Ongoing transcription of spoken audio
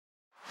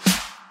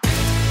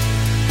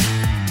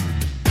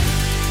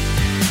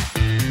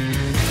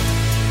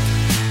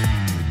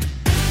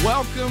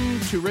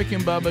Welcome to Rick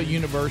and Bubba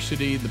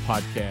University, the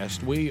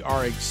podcast. We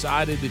are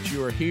excited that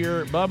you are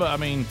here. Bubba, I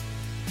mean,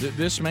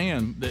 this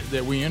man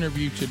that we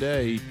interviewed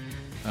today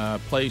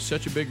plays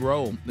such a big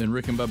role in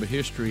Rick and Bubba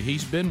history.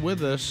 He's been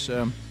with us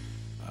and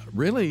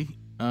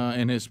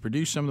has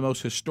produced some of the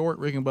most historic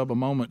Rick and Bubba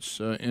moments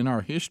in our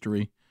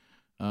history.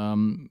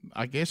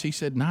 I guess he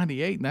said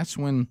 98, and that's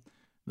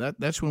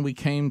when we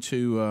came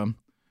to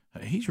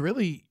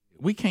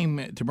we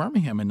came to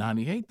Birmingham in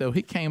 98, though.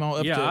 He came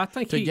on up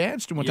to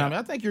Gadsden one time.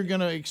 I think you're going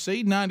to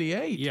exceed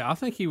 98. Yeah, I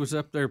think he was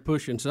up there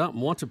pushing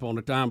something once upon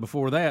a time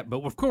before that.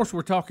 But, of course,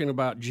 we're talking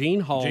about Gene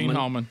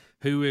Hallman,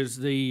 who is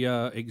the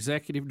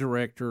executive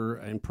director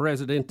and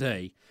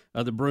presidente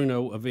of the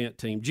Bruno event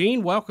team.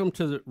 Gene, welcome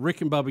to the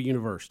Rick and Bubba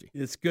University.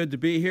 It's good to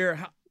be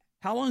here.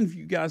 How long have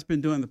you guys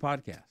been doing the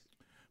podcast?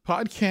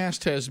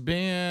 Podcast has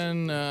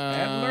been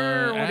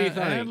Adler, what do you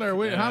think?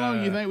 Adler, how long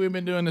do you think we've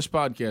been doing this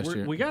podcast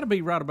here? We got to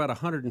be right about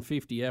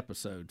 150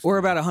 episodes. Or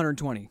about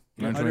 120.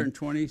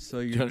 120, so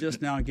you're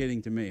just now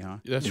getting to me, huh?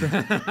 That's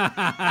right.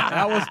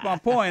 That was my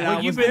point. I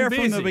was there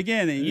from the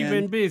beginning. You've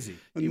been busy.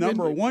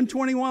 Number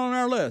 121 on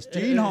our list,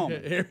 Gene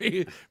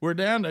Hallman. We're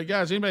down to,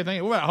 guys, anybody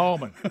thinking, what about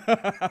Hallman?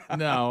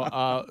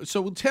 No.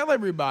 So tell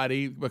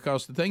everybody,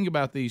 because the thing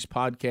about these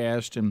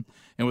podcasts and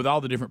with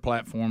all the different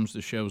platforms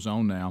the show's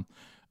on now,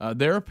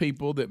 there are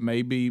people that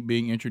may be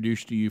being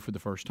introduced to you for the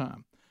first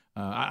time.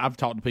 I've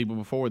talked to people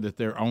before that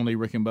their only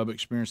Rick and Bubba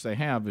experience they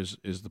have is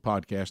the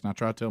podcast, and I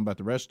try to tell them about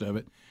the rest of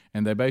it,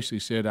 and they basically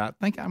said, I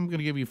think I'm going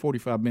to give you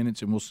 45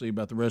 minutes, and we'll see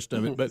about the rest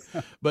of it.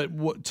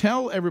 But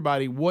tell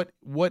everybody what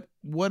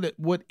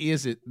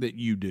is it that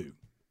you do?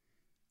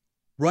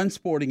 Run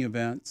sporting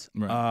events,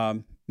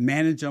 right.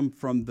 Manage them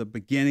from the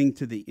beginning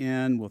to the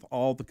end with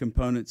all the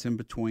components in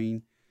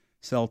between,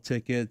 sell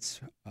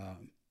tickets,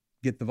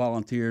 get the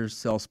volunteers,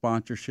 sell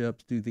sponsorships,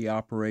 do the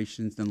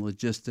operations and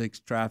logistics,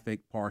 traffic,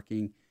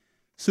 parking,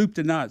 soup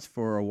to nuts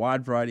for a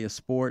wide variety of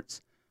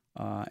sports.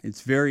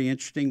 It's very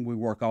interesting. We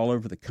work all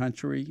over the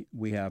country.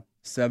 We have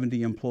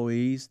 70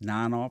 employees,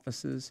 9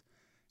 offices,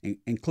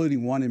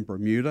 including one in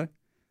Bermuda.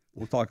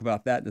 We'll talk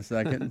about that in a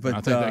second. But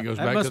I think that goes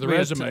back to the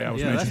resume I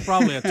was mentioning. That's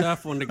probably a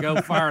tough one to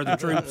go fire the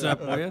troops up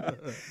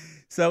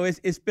with. So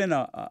it's been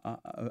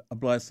a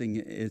blessing.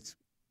 It's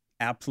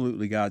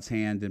absolutely God's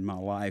hand in my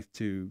life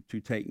to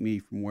take me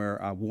from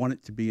where I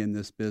wanted to be in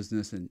this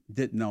business and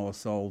didn't know a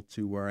soul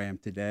to where I am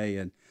today,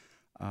 and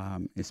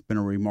it's been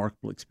a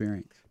remarkable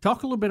experience.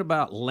 Talk a little bit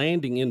about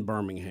landing in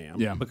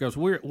Birmingham, because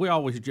we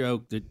always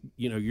joke that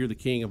you're the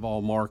king of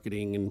all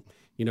marketing, and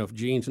if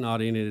Gene's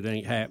not in it, it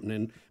ain't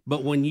happening.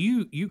 But when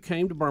you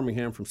came to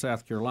Birmingham from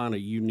South Carolina,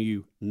 you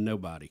knew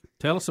nobody.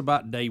 Tell us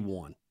about day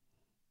one.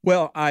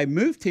 Well, I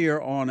moved here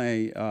on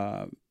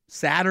a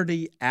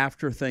Saturday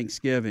after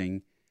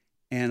Thanksgiving.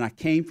 And I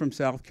came from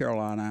South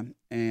Carolina,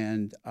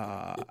 and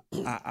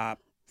I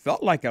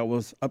felt like I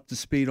was up to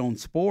speed on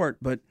sport,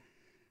 but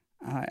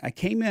I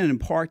came in and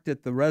parked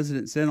at the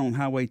Residence Inn on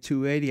Highway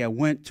 280. I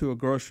went to a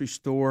grocery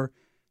store.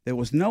 There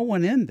was no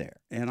one in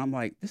there. And I'm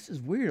like, this is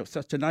weird. It was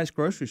such a nice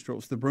grocery store. It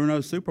was the Bruno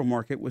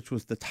Supermarket, which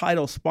was the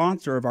title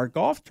sponsor of our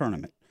golf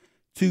tournament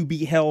to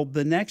be held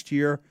the next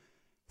year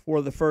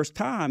for the first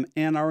time.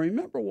 And I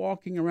remember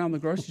walking around the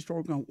grocery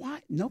store going,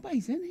 what?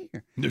 Nobody's in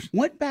here.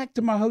 Went back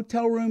to my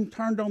hotel room,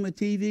 turned on the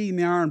TV, and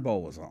the Iron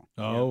Bowl was on.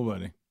 Oh,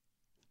 buddy.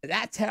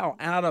 That's how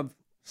out of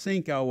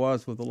sync I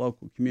was with the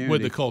local community.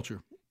 With the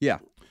culture. Yeah.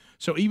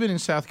 So even in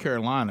South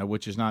Carolina,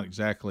 which is not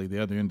exactly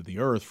the other end of the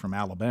earth from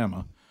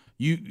Alabama,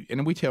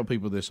 and we tell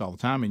people this all the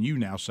time, and you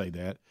now say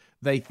that,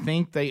 they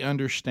think they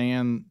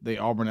understand the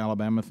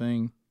Auburn-Alabama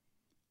thing.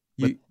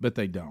 But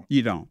they don't.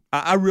 You don't.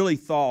 I really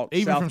thought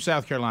even from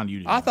South Carolina, you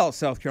didn't. I thought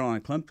South Carolina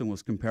Clemson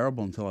was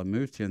comparable until I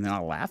moved here, and then I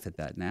laugh at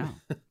that now.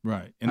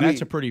 Right, and that's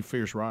a pretty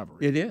fierce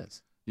rivalry. It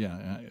is.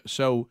 Yeah.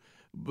 So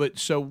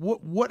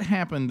what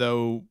happened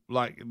though?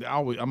 Like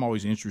I'm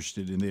always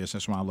interested in this.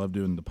 That's why I love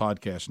doing the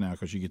podcast now,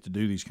 because you get to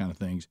do these kind of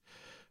things.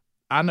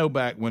 I know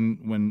back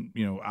when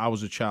I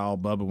was a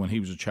child, Bubba when he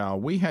was a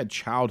child, we had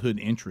childhood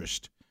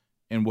interest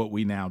in what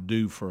we now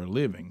do for a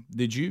living.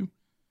 Did you?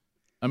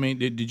 I mean,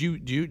 did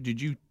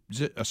you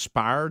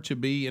aspire to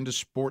be into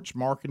sports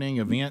marketing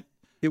event?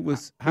 It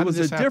was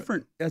a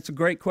different. That's a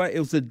great question. It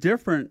was a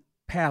different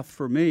path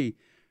for me,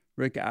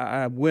 Rick.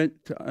 I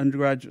went to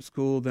undergraduate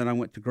school, then I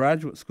went to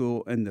graduate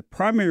school, and the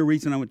primary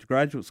reason I went to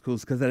graduate school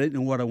is because I didn't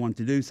know what I wanted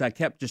to do, so I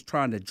kept just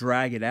trying to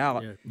drag it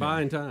out,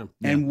 buying time,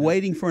 and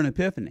waiting for an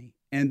epiphany.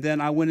 And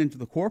then I went into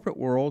the corporate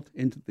world,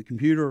 into the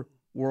computer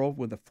world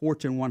with a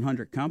Fortune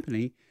 100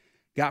 company,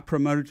 got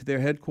promoted to their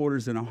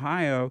headquarters in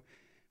Ohio,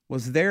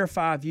 was there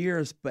 5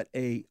 years, but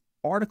a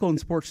article in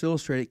Sports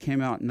Illustrated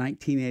came out in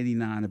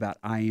 1989 about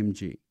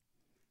IMG,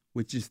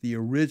 which is the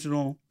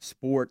original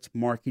sports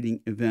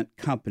marketing event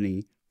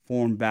company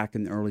formed back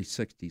in the early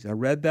 60s. I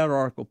read that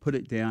article, put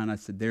it down. I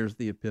said, there's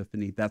the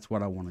epiphany. That's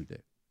what I want to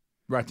do.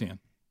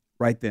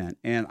 Right then.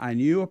 And I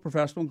knew a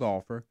professional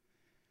golfer.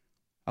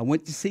 I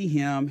went to see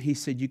him. He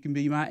said, you can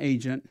be my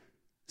agent.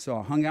 So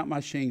I hung out my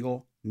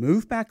shingle,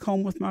 moved back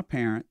home with my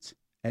parents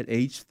at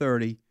age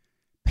 30,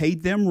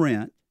 paid them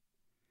rent,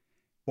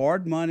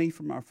 borrowed money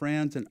from my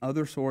friends and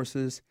other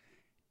sources,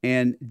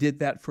 and did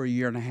that for a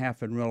year and a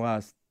half, and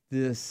realized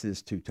this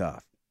is too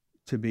tough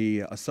to be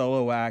a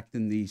solo act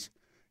in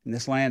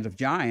this land of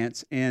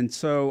giants. And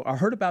so I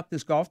heard about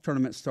this golf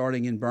tournament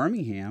starting in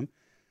Birmingham,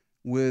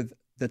 with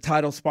the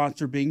title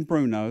sponsor being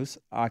Bruno's.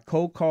 I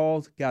cold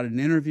called, got an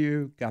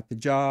interview, got the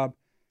job,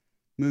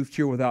 moved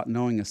here without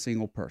knowing a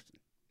single person.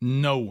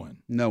 No one.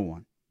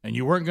 And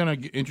you weren't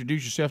going to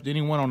introduce yourself to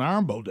anyone on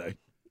Iron Bowl Day.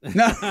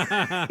 No.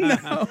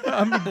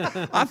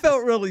 I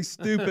felt really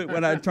stupid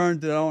when I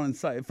turned it on and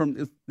saw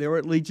they were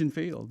at Legion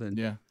Field. And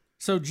yeah.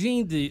 So,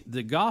 Gene,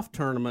 the golf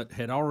tournament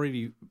had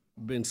already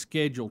been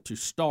scheduled to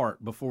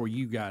start before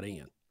you got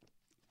in.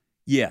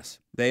 Yes,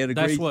 they had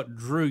agreed. That's what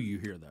drew you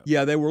here, though.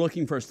 Yeah, they were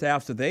looking for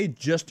staff, so they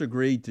just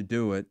agreed to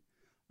do it.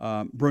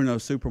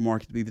 Bruno's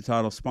Supermarket to be the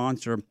title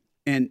sponsor,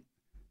 and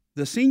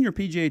the senior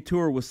PGA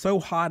Tour was so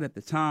hot at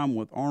the time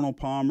with Arnold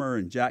Palmer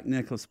and Jack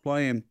Nicklaus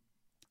playing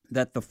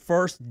that the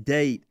first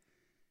date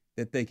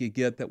that they could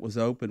get that was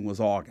open was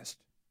August.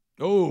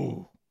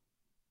 Oh,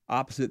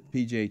 opposite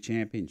the PGA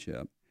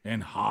Championship.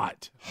 And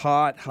hot.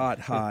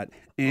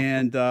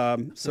 And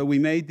so we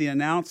made the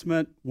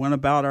announcement, went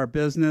about our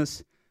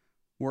business,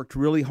 worked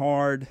really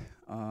hard.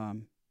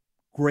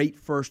 Great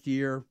first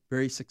year,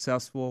 very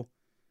successful.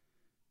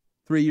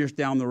 3 years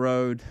down the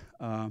road,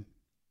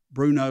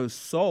 Bruno's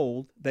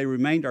sold. They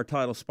remained our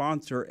title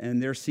sponsor,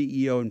 and their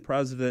CEO and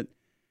president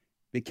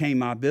became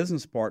my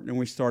business partner, and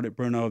we started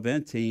Bruno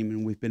Event Team,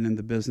 and we've been in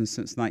the business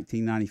since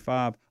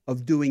 1995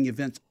 of doing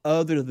events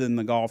other than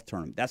the golf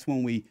tournament. That's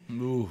when we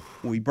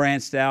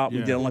branched out. Yeah.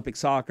 We did Olympic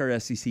soccer,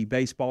 SEC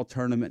baseball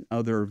tournament,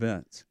 other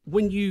events.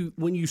 When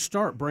you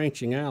start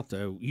branching out,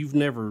 though, you've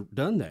never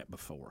done that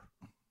before.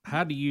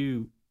 How do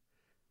you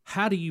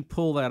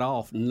pull that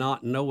off,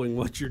 not knowing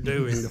what you're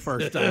doing the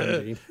first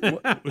time? Well,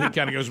 it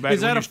kind of goes back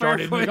to when you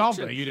started in the golf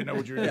thing. You didn't know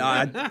what you were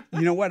doing.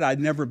 You know what? I'd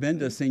never been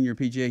to a senior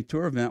PGA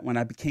Tour event when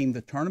I became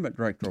the tournament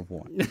director of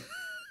one.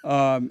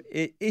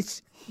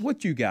 It's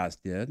what you guys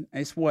did.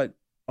 It's what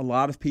a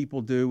lot of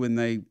people do when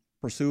they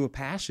pursue a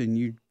passion.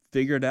 You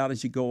figure it out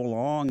as you go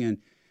along, and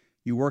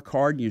you work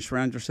hard, and you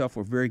surround yourself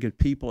with very good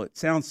people. It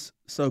sounds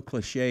so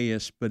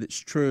cliche-ish, but it's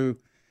true.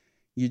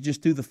 You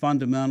just do the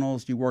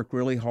fundamentals. You work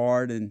really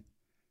hard, and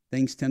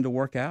things tend to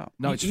work out.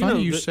 No, it's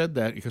funny you said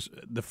that, because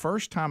the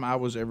first time I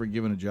was ever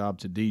given a job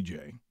to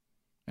DJ,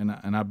 and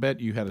I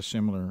bet you had a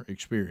similar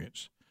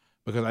experience,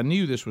 because I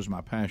knew this was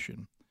my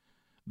passion.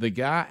 The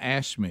guy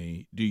asked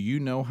me, "Do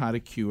you know how to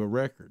cue a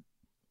record?"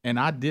 And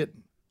I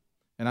didn't.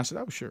 And I said,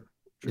 "Oh, sure,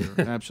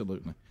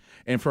 absolutely."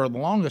 And for the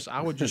longest,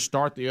 I would just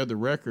start the other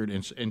record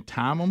and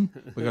time them,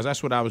 because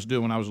that's what I was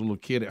doing when I was a little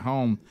kid at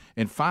home.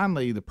 And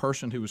finally, the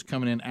person who was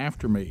coming in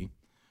after me,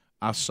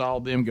 I saw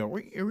them go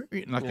like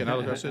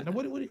that. I said, "No,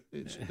 what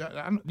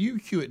you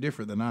cue it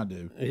different than I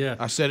do." Yeah,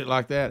 I said it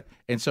like that.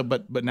 And so,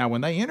 but now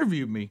when they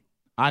interviewed me,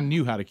 I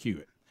knew how to cue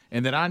it,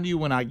 and then I knew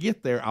when I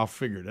get there, I'll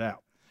figure it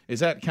out.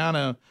 Is that kind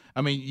of?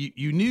 I mean,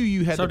 you knew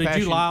you had. So the did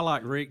passion. you lie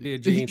like Rick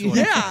did, Gene?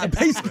 Yeah, I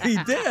basically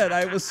did.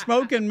 I was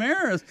smoke and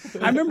mirrors.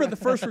 I remember the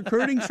first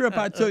recruiting trip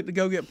I took to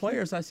go get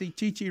players. I see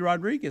Chichi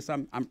Rodriguez.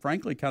 I'm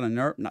frankly kind of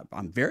nervous.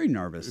 I'm very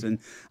nervous, and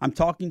I'm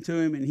talking to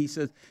him, and he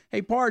says,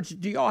 "Hey, Parge,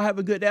 do y'all have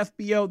a good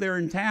FBO there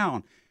in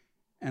town?"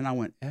 And I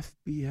went,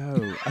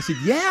 "FBO." I said,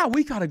 "Yeah,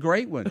 we got a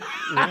great one."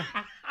 Yeah.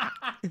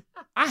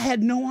 I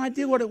had no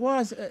idea what it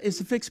was.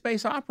 It's a fixed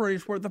base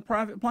operators where the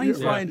private planes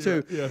fly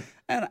into. Yeah.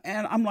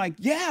 And I'm like,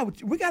 "Yeah,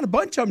 we got a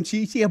bunch of them,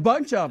 Chichi, a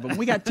bunch of them.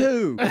 We got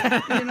two."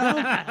 You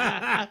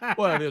know?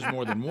 Well, it is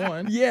more than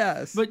one.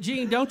 Yes. But,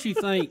 Gene, don't you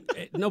think,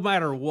 no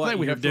matter what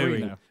you're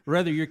doing,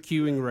 whether you're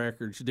queuing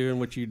records, doing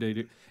what you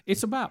do,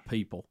 it's about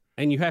people.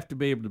 And you have to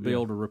be able to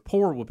build a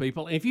rapport with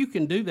people. And if you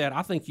can do that,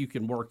 I think you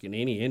can work in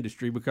any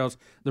industry, because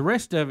the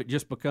rest of it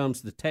just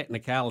becomes the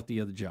technicality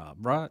of the job,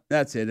 right?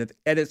 That's it.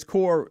 At its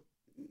core,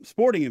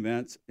 sporting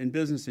events and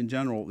business in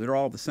general, they're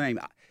all the same.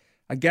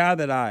 A guy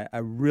that I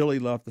really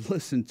love to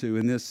listen to,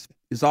 and this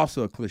is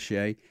also a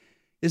cliche,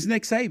 is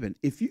Nick Saban.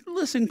 If you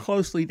listen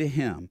closely to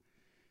him,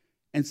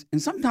 and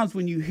sometimes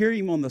when you hear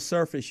him on the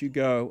surface, you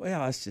go,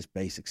 "Well, that's just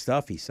basic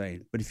stuff he's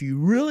saying." But if you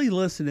really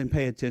listen and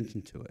pay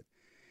attention to it,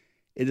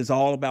 it is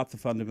all about the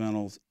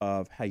fundamentals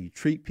of how you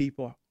treat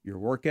people, your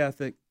work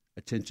ethic,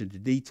 attention to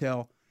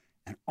detail,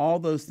 and all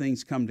those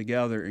things come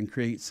together and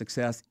create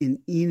success in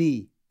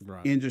any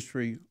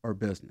industry or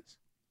business.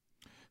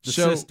 The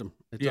system.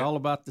 It's all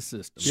about the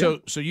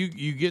system. So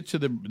you get to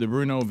the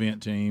Bruno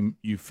Event Team,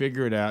 you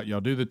figure it out, y'all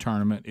do the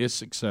tournament, it's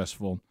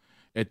successful.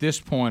 At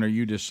this point, are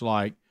you just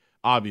like,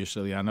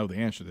 obviously I know the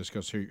answer to this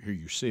because here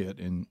you sit,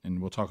 and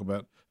we'll talk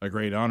about a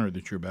great honor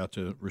that you're about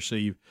to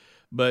receive,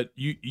 but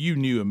you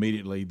knew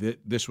immediately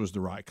that this was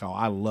the right call.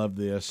 I love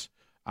this.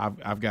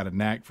 I've got a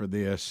knack for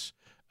this.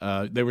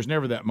 There was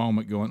never that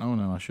moment going, "Oh,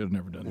 no, I should have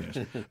never done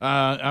this."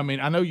 I mean,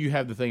 I know you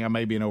have the thing, I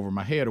may be in over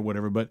my head or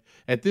whatever, but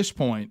at this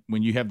point,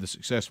 when you have the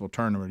successful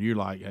tournament, you're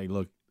like, "Hey,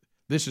 look,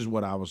 this is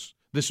what I was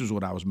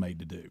made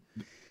to do."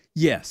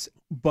 Yes,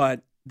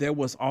 but there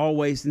was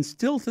always, and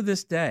still to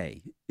this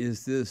day,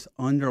 is this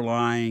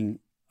underlying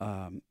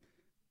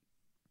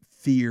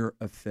fear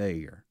of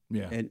failure,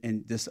 Yeah.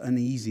 and this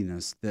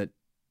uneasiness that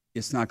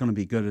it's not going to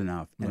be good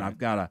enough, and Right. I've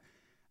got to.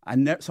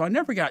 So I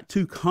never got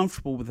too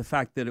comfortable with the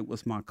fact that it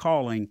was my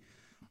calling.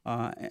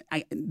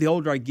 The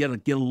older I get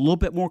a little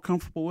bit more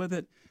comfortable with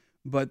it.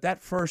 But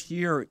that first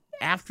year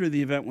after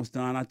the event was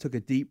done, I took a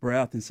deep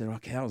breath and said,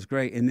 "Okay, that was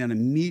great," and then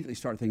immediately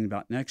started thinking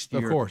about next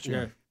year. Of course,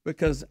 yeah.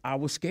 Because I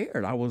was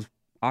scared. I was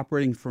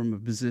operating from a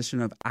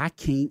position of I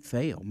can't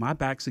fail. My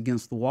back's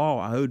against the wall.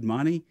 I owed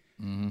money.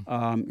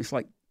 It's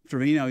like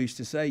Trevino used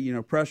to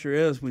say, pressure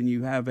is when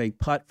you have a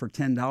putt for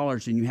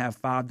 $10 and you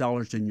have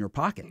 $5 in your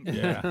pocket.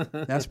 Yeah.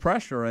 That's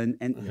pressure, and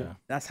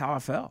that's how I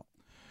felt.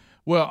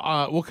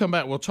 Well, we'll come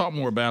back. We'll talk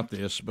more about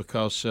this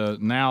because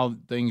now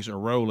things are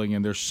rolling,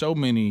 and there's so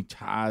many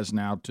ties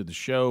now to the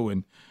show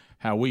and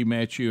how we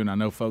met you. And I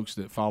know folks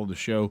that follow the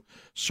show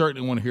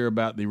certainly want to hear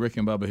about the Rick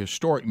and Bubba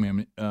historic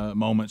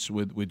moments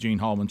with Gene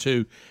Hallman,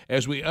 too,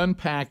 as we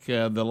unpack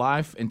the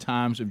life and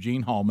times of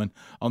Gene Hallman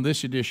on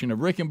this edition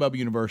of Rick and Bubba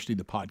University,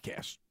 the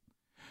podcast.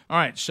 All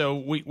right, so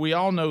we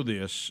all know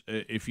this.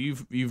 If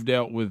you've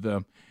dealt with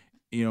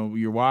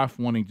your wife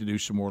wanting to do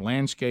some more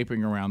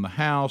landscaping around the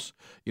house.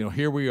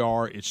 Here we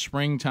are. It's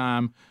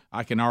springtime.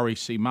 I can already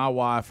see my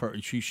wife.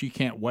 She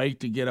can't wait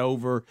to get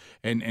over.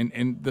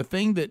 And the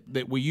thing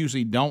that we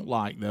usually don't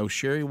like, though,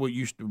 Sherry,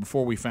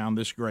 before we found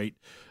this great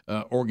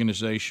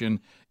organization,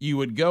 you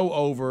would go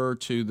over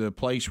to the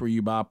place where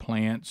you buy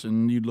plants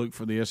and you'd look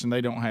for this, and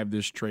they don't have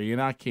this tree,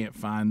 and I can't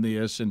find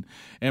this. And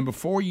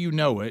before you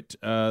know it,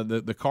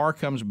 the car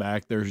comes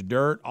back. There's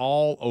dirt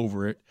all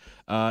over it.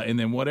 And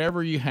then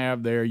whatever you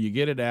have there, you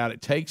get it out.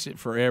 It takes it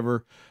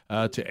forever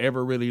to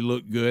ever really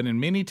look good. And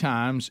many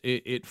times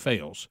it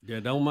fails. Yeah,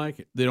 don't make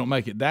it. They don't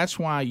make it. That's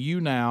why you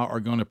now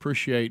are going to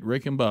appreciate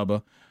Rick and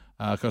Bubba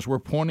because we're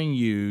pointing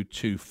you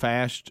to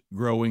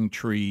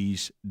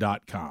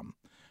fastgrowingtrees.com.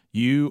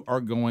 You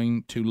are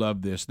going to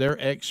love this. They're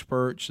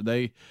experts.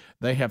 They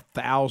have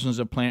thousands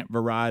of plant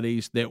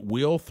varieties that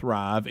will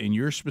thrive in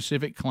your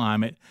specific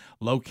climate,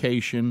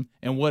 location,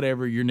 and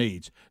whatever your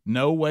needs.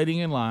 No waiting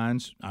in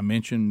lines. I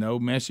mentioned no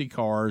messy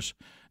cars,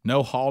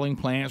 no hauling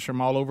plants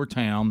from all over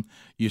town.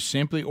 You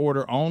simply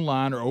order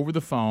online or over the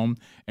phone,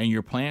 and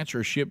your plants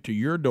are shipped to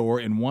your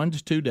door in 1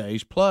 to 2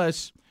 days.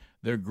 Plus,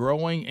 they're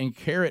growing in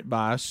carrot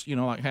bias,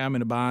 like how I'm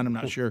in a bind. I'm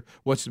not sure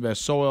what's the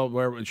best soil,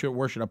 where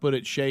should I put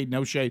it, shade,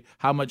 no shade,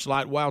 how much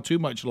light, wow, too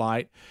much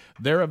light.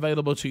 They're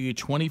available to you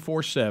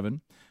 24/7.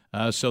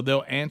 So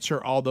they'll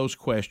answer all those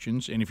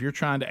questions. And if you're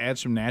trying to add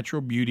some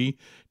natural beauty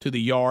to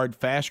the yard,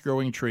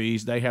 fast-growing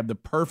trees, they have the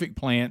perfect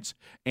plants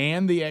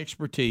and the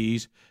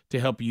expertise to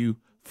help you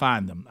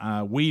find them.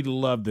 We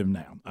love them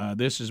now.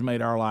 This has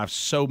made our life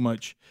so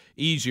much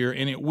easier,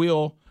 and it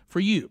will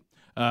for you.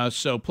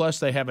 So plus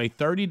they have a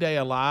 30-day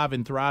Alive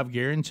and Thrive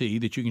guarantee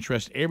that you can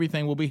trust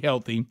everything will be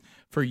healthy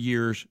for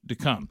years to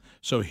come.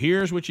 So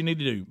here's what you need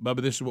to do.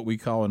 Bubba, this is what we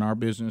call in our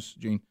business,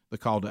 Gene, the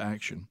call to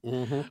action.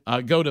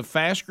 Go to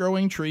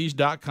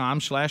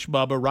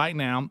fastgrowingtrees.com/Bubba right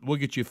now. We'll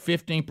get you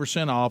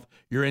 15% off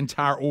your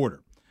entire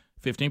order.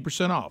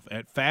 15% off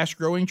at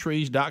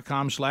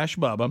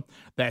fastgrowingtrees.com/Bubba.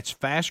 That's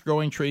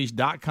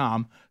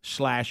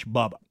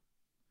fastgrowingtrees.com/Bubba.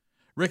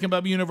 Rick and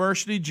Bubba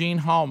University, Gene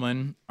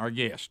Hallman, our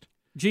guest.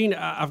 Gene,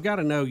 I've got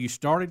to know, you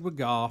started with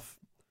golf.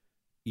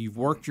 You've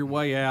worked your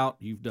way out.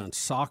 You've done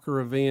soccer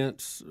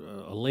events,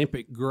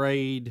 Olympic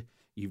grade.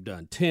 You've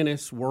done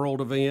tennis,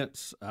 world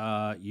events.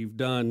 You've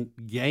done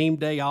game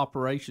day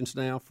operations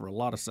now for a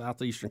lot of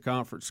Southeastern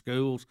Conference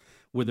schools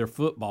with their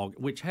football,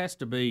 which has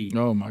to be –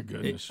 oh, my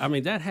goodness.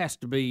 that has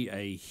to be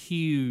a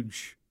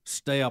huge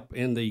step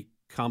in the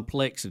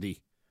complexity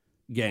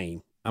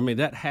game.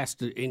 That has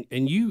to –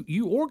 and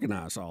you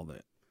organize all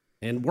that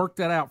and work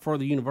that out for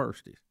the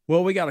universities.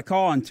 Well, we got a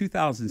call in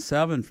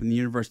 2007 from the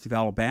University of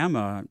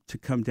Alabama to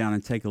come down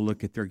and take a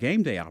look at their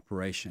game day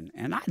operation.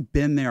 And I'd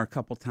been there a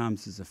couple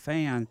times as a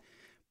fan,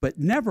 but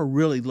never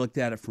really looked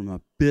at it from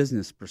a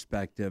business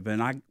perspective.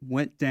 And I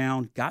went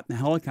down, got in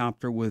the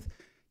helicopter with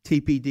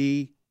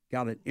TPD,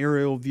 got an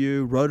aerial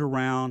view, rode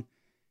around,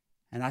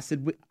 and I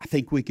said, I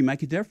think we can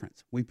make a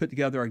difference. We put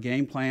together a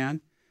game plan.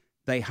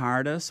 They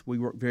hired us. We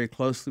worked very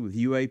closely with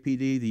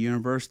UAPD, the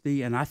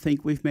university, and I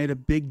think we've made a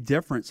big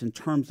difference in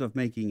terms of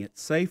making it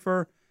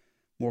safer,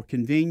 more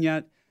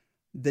convenient.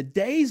 The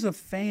days of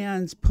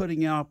fans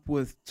putting up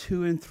with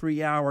 2 and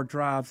 3 hour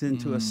drives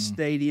into a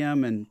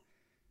stadium and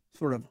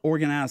sort of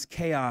organized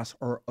chaos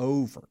are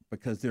over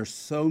because there's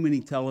so many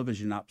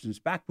television options.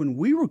 Back when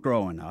we were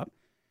growing up,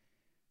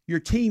 your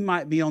team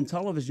might be on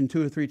television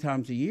 2 or 3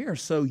 times a year.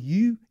 So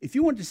if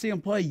you wanted to see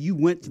them play, you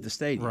went to the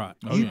stadium. Right.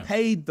 You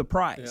paid the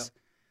price. Yeah.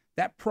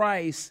 That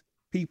price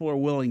people are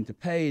willing to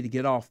pay to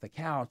get off the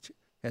couch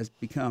has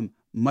become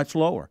much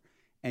lower.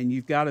 And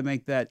you've got to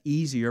make that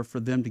easier for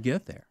them to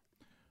get there.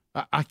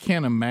 I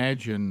can't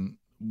imagine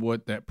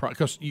what that –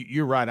 because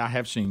you're right, I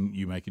have seen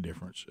you make a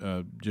difference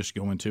just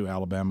going to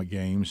Alabama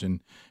games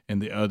and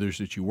the others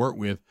that you work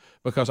with,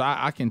 because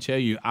I can tell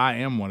you I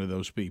am one of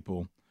those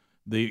people.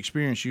 The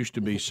experience used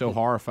to be so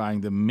horrifying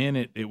the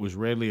minute it was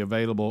readily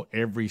available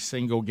every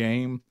single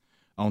game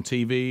on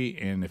TV,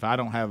 and if I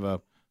don't have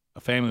a a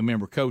family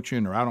member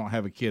coaching or I don't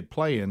have a kid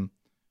playing,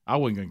 I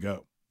wasn't going to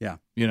go. Yeah.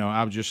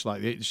 I was just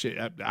like,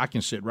 I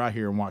can sit right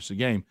here and watch the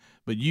game.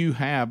 But you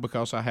have,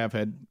 because I have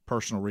had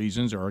personal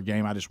reasons or a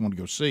game I just want to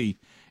go see,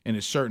 and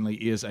it certainly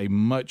is a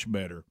much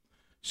better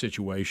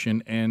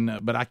situation. And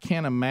but I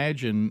can't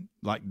imagine,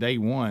 like, day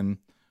one,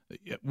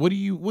 what are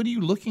you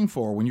looking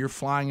for when you're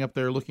flying up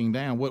there looking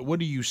down? What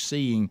are you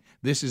seeing?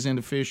 This is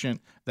inefficient.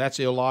 That's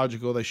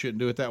illogical. They shouldn't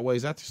do it that way.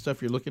 Is that the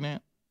stuff you're looking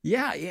at?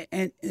 Yeah,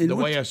 and the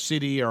way a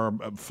city or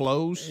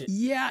flows.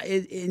 Yeah,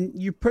 and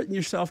you're putting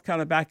yourself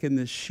kind of back in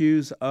the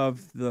shoes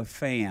of the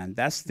fan.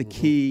 That's the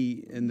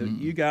key.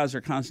 And you guys are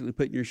constantly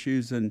putting your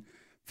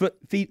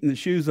feet in the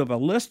shoes of a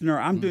listener.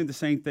 I'm doing the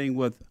same thing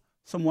with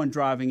someone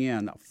driving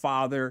in, a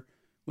father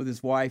with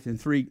his wife and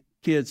 3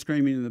 kids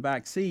screaming in the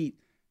back seat.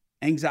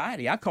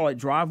 Anxiety. I call it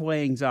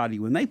driveway anxiety.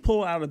 When they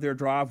pull out of their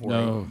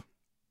driveway,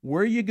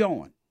 where are you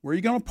going? Where are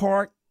you going to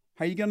park?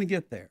 How are you going to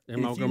get there? Am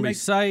I going to be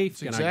safe?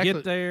 Can I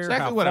get there?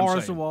 How far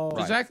is the wall?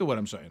 Exactly what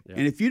I'm saying. Yeah.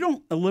 And if you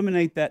don't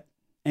eliminate that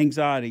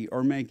anxiety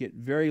or make it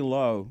very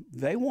low,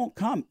 they won't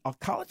come. A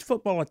college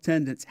football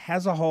attendance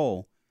as a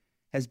whole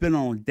has been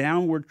on a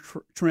downward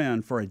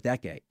trend for a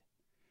decade.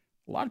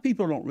 A lot of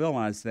people don't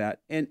realize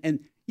that. And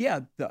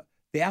yeah,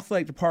 the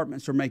athletic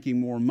departments are making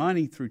more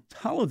money through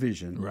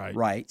television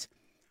rights.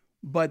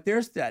 But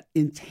there's that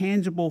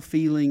intangible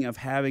feeling of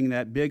having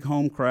that big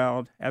home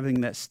crowd, having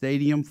that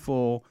stadium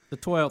full. The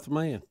 12th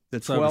man. The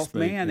 12th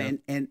man.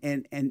 Yeah.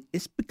 And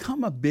it's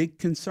become a big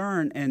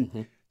concern.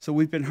 And so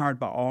we've been hired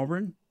by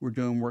Auburn. We're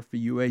doing work for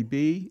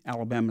UAB,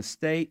 Alabama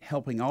State,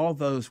 helping all of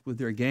those with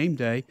their game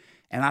day.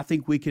 And I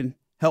think we can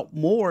help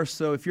more.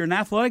 So if you're an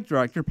athletic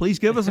director, please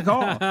give us a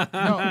call.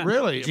 No,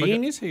 really.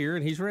 Gene is here,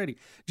 and he's ready.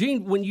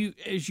 Gene,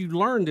 as you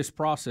learned this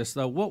process,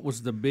 though, what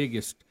was the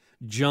biggest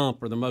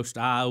jump or the most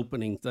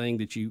eye-opening thing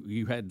that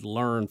you had to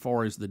learn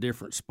for as the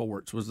different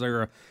sports? Was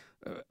there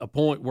a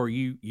point where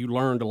you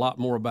learned a lot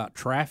more about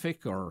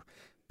traffic or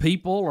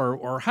people,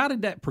 or how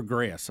did that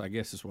progress, I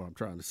guess is what I'm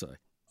trying to say?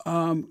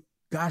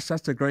 Gosh,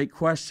 that's a great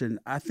question.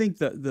 I think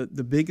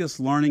the biggest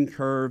learning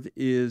curve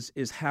is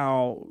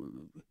how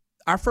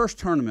our first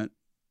tournament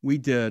we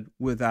did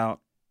without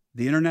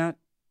the internet,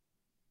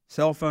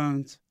 cell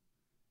phones,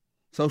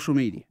 social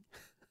media.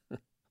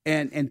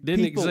 And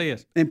didn't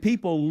exist. And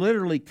people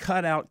literally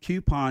cut out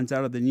coupons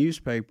out of the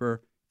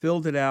newspaper,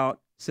 filled it out,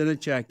 sent a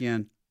check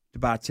in to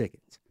buy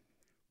tickets.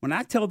 When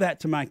I tell that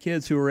to my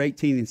kids who are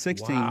 18 and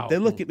 16, they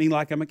look at me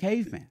like I'm a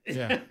caveman.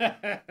 Yeah.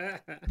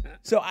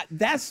 So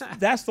that's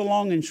the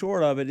long and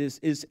short of it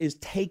is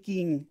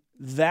taking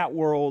that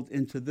world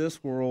into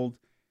this world.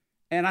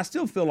 And I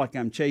still feel like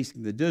I'm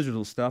chasing the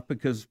digital stuff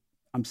because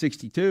I'm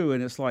 62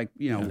 and it's like,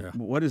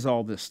 what is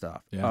all this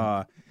stuff?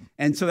 Yeah.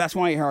 And so that's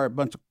why you hire a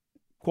bunch of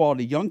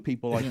quality young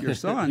people like your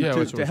son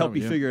to help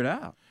you figure it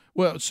out.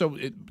 Well, so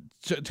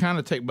to kind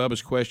of take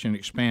Bubba's question and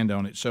expand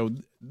on it. So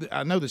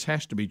I know this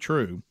has to be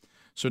true.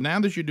 So now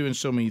that you're doing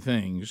so many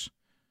things,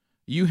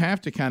 you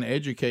have to kind of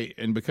educate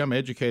and become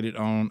educated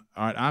on,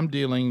 all right, I'm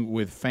dealing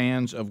with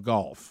fans of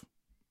golf.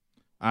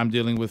 I'm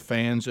dealing with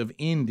fans of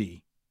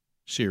Indy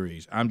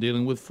series. I'm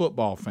dealing with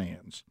football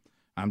fans.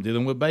 I'm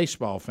dealing with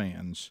baseball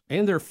fans.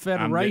 And there are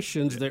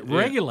federations that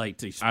regulate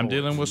these sports. I'm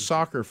dealing with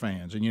soccer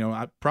fans.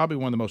 And, probably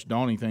one of the most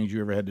daunting things you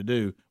ever had to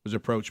do was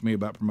approach me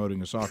about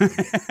promoting a soccer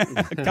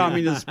game.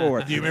 Communist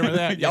sport. Do you remember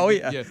that? Oh,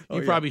 yeah.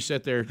 You probably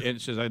sat there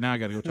and says, now I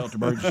got to go talk to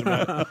Burgess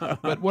about it.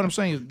 But what I'm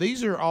saying is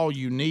these are all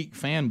unique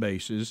fan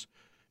bases,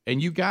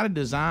 and you've got to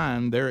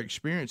design their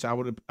experience, I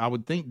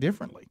would think,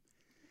 differently.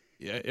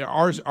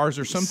 Are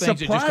there some things that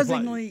just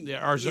apply?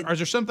 Are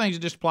there some things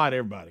that just apply to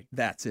everybody?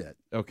 That's it.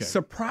 Okay.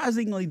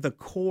 Surprisingly, the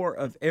core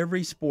of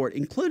every sport,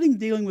 including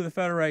dealing with the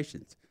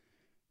federations,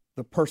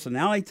 the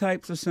personality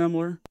types are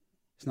similar.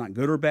 It's not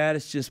good or bad.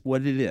 It's just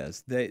what it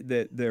is.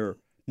 They're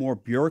more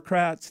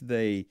bureaucrats.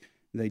 They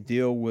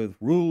deal with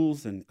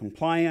rules and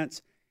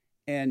compliance.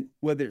 And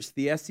whether it's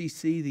the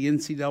SEC, the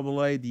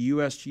NCAA, the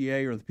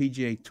USGA, or the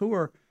PGA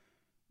Tour,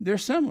 they're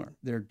similar.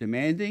 They're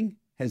demanding,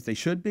 as they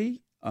should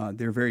be.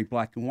 They're very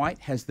black and white,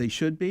 as they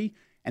should be,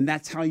 and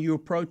that's how you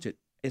approach it.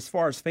 As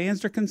far as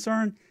fans are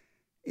concerned,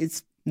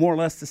 it's more or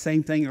less the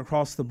same thing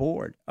across the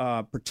board.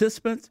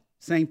 Participants,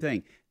 same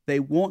thing. They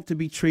want to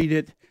be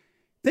treated.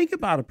 Think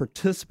about a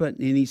participant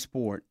in any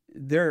sport.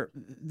 They're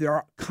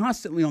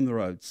constantly on the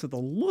road, so the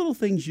little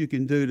things you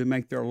can do to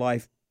make their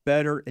life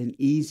better and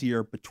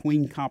easier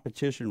between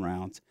competition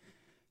rounds,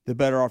 the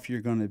better off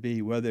you're going to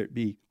be, whether it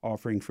be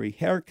offering free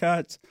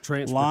haircuts,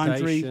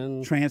 laundry,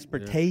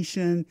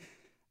 transportation,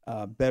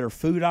 better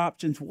food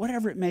options,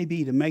 whatever it may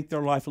be to make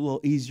their life a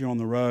little easier on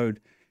the road.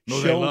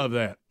 They love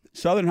that.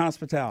 Southern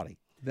hospitality,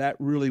 that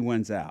really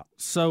wins out.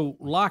 So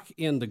like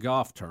in the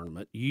golf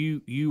tournament,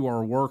 you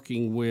are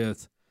working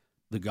with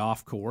the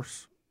golf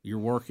course. You're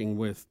working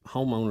with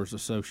homeowners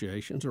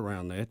associations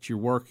around that. You're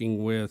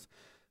working with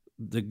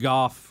the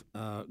golf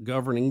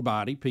governing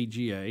body,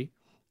 PGA.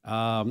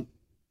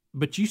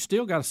 But you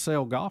still got to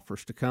sell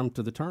golfers to come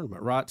to the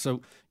tournament, right?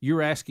 So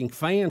you're asking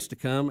fans to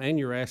come and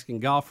you're asking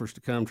golfers to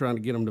come, trying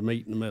to get them to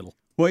meet in the middle.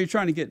 Well, you're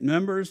trying to get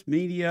members,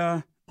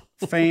 media,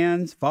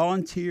 fans,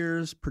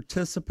 volunteers,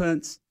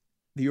 participants,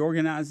 the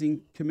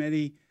organizing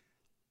committee,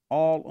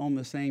 all on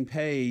the same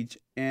page,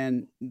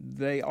 and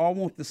they all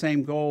want the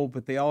same goal,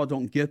 but they all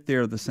don't get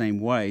there the same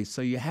way.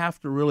 So you have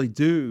to really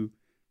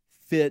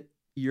fit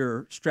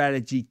your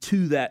strategy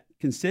to that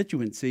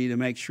constituency to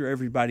make sure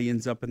everybody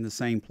ends up in the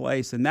same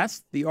place. And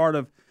that's the art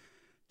of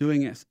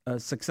doing a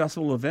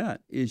successful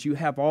event, is you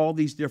have all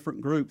these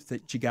different groups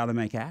that you got to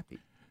make happy.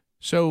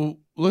 So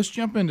let's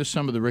jump into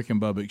some of the Rick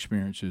and Bubba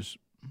experiences.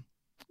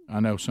 I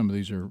know some of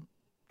these are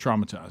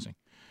traumatizing.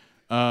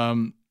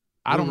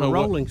 I don't know.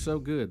 Rolling so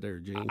good there,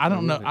 Gene. I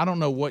don't know. I don't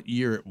know what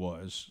year it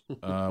was.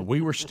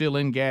 We were still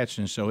in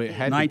Gadsden, so it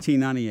had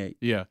 1998.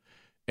 Yeah,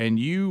 and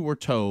you were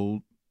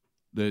told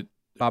that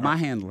by my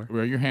handler,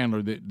 well, your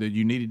handler, that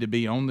you needed to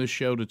be on this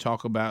show to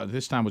talk about.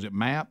 This time was it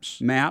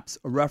MAPS? MAPS,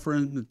 a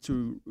referendum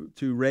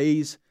to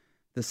raise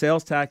the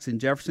sales tax in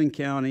Jefferson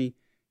County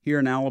here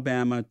in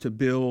Alabama to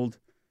build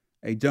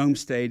a dome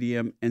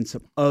stadium and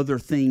some other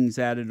things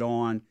added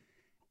on.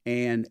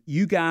 And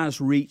you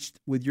guys reached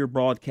with your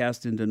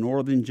broadcast into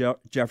northern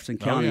Jefferson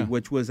County,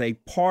 which was a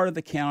part of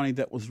the county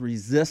that was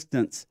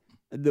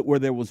where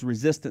there was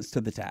resistance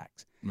to the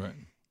tax. Right.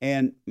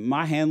 And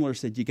my handler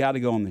said, you got to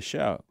go on the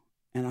show.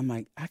 And I'm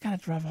like, I got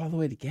to drive all the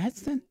way to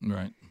Gadsden?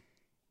 Right.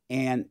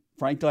 And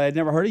frankly, I'd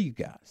never heard of you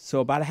guys.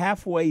 So about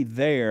halfway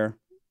there,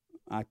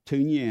 I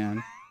tune you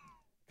in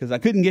because I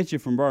couldn't get you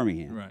from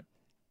Birmingham. Right.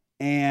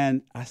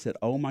 And I said,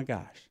 oh, my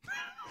gosh.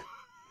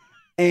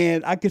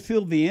 And I could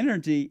feel the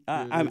energy.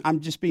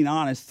 I'm just being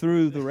honest,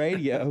 through the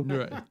radio.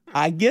 Right.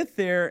 I get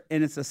there,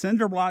 and it's a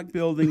cinder block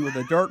building with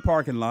a dirt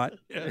parking lot.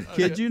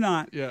 Kid you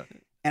not. Yeah.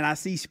 And I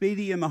see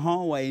Speedy in the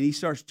hallway, and he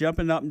starts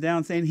jumping up and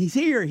down saying, he's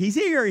here, he's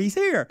here, he's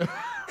here.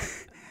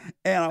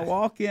 And I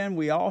walk in,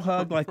 we all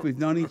hug like we've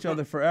known each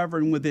other forever,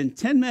 and within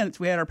 10 minutes,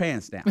 we had our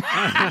pants down.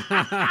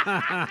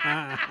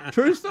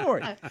 True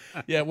story.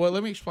 Yeah, well,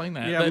 let me explain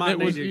that. Yeah, I might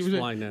need to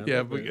explain that.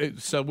 Yeah,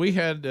 so we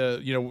had,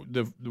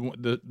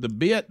 the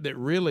bit that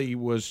really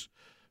was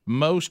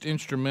most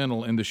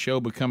instrumental in the show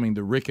becoming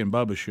the Rick and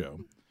Bubba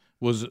show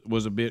was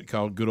a bit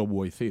called Good Old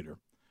Boy Theater.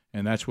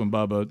 And that's when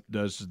Bubba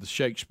does the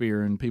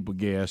Shakespeare and people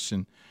guess.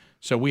 And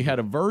so we had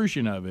a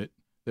version of it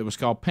that was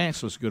called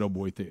Pantsless Good Old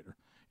Boy Theater.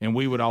 And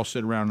we would all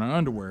sit around in our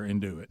underwear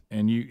and do it.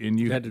 And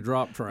you had to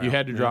drop trowel. You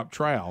had to drop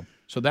trowel.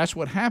 So that's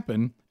what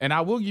happened. And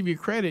I will give you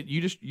credit.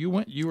 You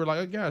were like,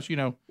 oh, gosh,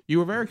 you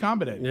were very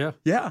accommodating. Yeah.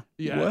 Yeah.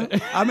 Well,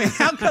 I mean,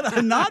 how could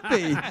I not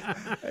be?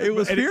 It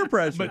was peer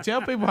pressure. But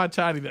tell people how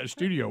tiny that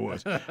studio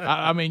was.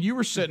 I mean, you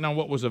were sitting on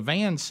what was a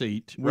van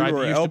seat. We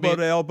were elbow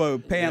to elbow,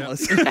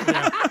 pantless.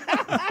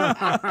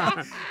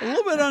 A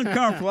little bit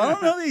uncomfortable. I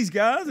don't know these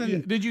guys.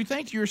 And did you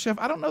think to yourself,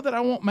 I don't know that I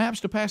want MAPS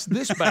to pass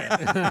this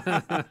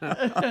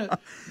bad?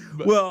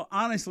 Well,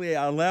 honestly,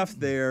 I left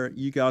there.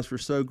 You guys were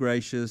so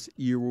gracious.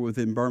 You were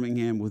within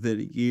Birmingham within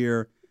a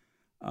year.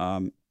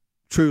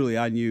 Truly,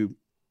 I knew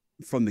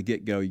from the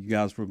get-go you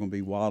guys were going to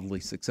be wildly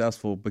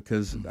successful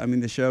because, I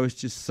mean, the show is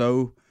just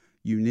so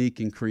unique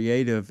and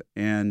creative,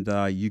 and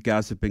you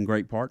guys have been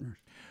great partners.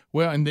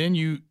 Well, and then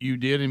you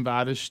did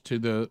invite us to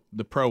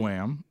the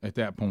Pro-Am at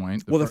that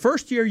point. The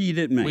first year you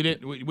didn't make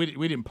it.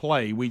 We didn't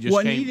play. We just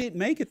you didn't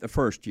make it the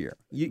first year.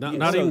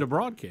 Not even the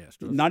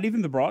broadcast. Not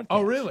even the broadcast.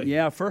 Oh, really?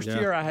 Yeah, first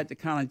year I had to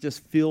kind of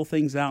just feel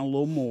things out a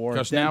little more.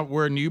 Because now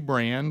we're a new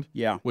brand.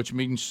 Yeah. Which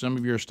means some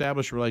of your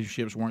established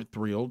relationships weren't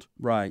thrilled.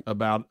 Right.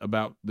 About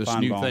this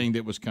new thing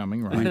that was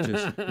coming. Right.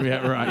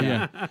 Yeah. Right.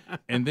 Yeah.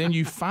 And then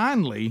you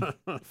finally,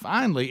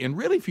 and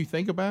really, if you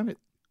think about it,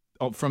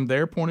 from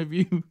their point of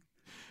view.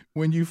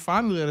 When you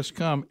finally let us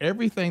come,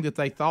 everything that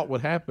they thought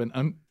would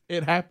happen,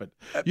 it happened.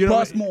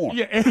 Plus more.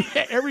 Yeah,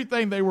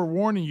 everything they were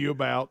warning you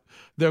about,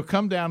 they'll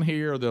come down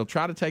here, they'll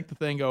try to take the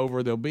thing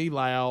over, they'll be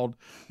loud,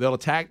 they'll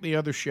attack the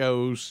other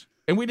shows,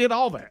 and we did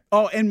all that.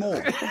 Oh, and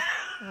more.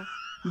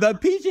 The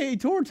PGA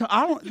Tour,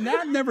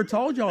 I've never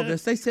told y'all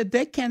this. They said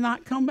they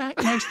cannot come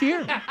back next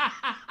year.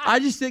 I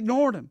just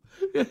ignored them.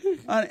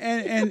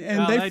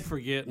 And they'd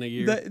forget in a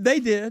year. They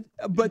did,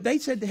 but they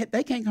said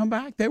they can't come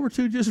back. They were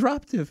too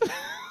disruptive.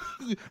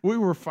 We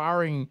were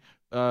firing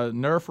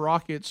Nerf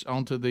rockets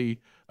onto the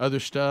other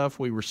stuff.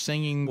 We were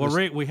singing. Well,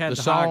 Rick, we had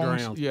the high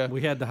ground. Yeah,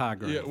 we had the high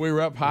ground. Yeah, we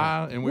were up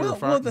high, and we were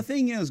firing. Well, the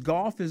thing is,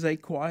 golf is a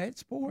quiet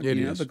sport. It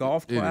is. The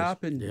golf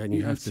clap, and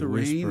you have to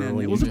serene.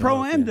 And it was a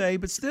Pro-Am day,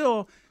 but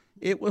still,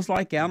 it was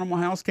like Animal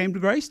House came to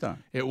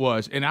Greystone. It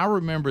was, and I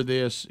remember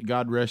this.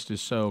 God rest his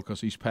soul,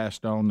 because he's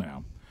passed on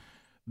now.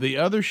 The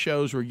other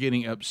shows were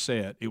getting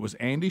upset. It was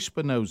Andy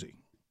Spinozzi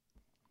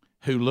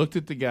who looked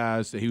at the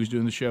guys that he was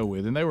doing the show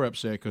with, and they were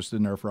upset because the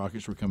Nerf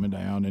rockets were coming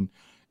down,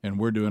 and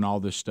we're doing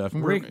all this stuff.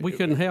 And we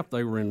couldn't help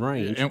they were in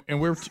range.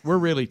 And we're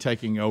really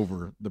taking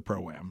over the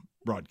Pro-Am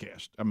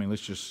broadcast. I mean,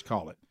 let's just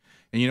call it.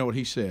 And you know what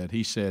he said?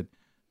 He said,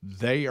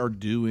 they are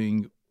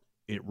doing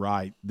it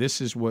right. This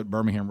is what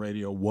Birmingham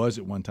radio was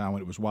at one time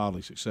when it was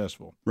wildly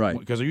successful. Right.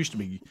 Because there used to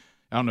be,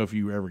 I don't know if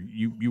you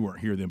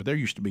weren't here then, but there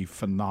used to be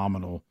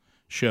phenomenal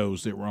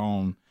shows that were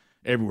on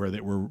everywhere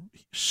that were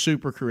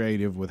super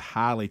creative with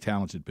highly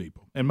talented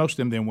people, and most of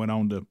them then went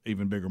on to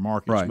even bigger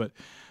markets. Right.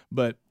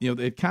 But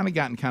it kind of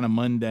gotten kind of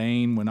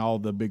mundane when all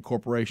the big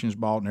corporations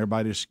bought, and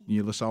everybody just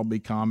let's all be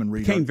calm and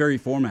read. It became very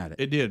formatted.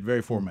 It did,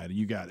 very formatted.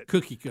 You got it,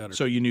 cookie cutter.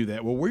 So you knew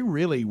that. Well, we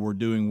really were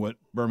doing what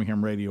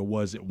Birmingham radio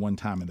was at one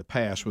time in the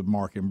past with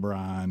Mark and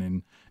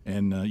Brian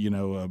and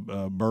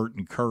Bert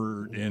and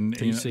Kurt and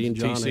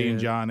TC and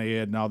John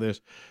Ed and all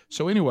this.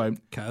 So anyway,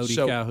 Cody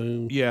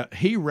Calhoun. Yeah,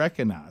 he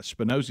recognized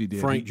Spinozzi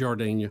did Frank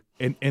Jardina,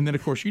 and then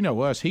of course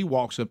us. He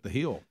walks up the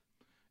hill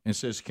and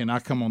says, "Can I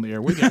come on the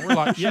air with you?" We're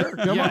like, "Sure,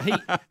 come on."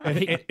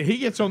 He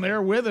gets on the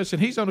air with us,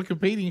 and he's on a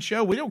competing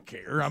show. We don't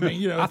care. I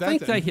mean, I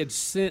think they had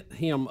sent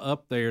him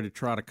up there to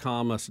try to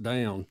calm us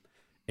down,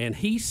 and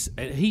he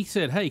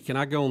said, "Hey, can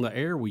I go on the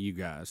air with you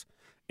guys?"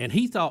 And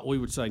he thought we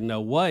would say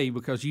no way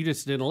because you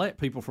just didn't let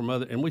people from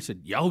other. And we said,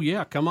 "Yo,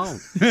 yeah, come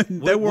on.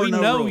 we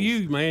know rules.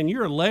 You, man.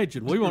 You're a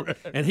legend. We want."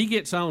 And he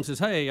gets on and says,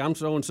 "Hey, I'm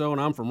so and so, and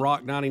I'm from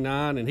Rock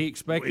 99," and he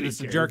expected us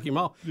to jerk him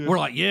off. Yeah. We're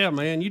like, "Yeah,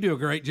 man, you do a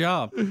great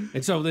job."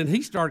 And so then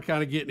he started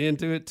kind of getting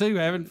into it too,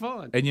 having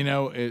fun. And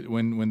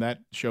when that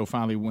show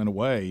finally went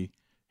away,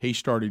 he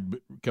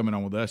started coming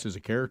on with us as a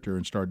character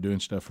and started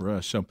doing stuff for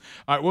us. So,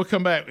 all right, we'll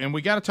come back, and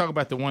we got to talk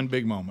about the one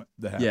big moment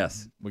that happened.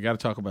 Yes, we got to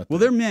talk about. Well,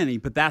 there are many,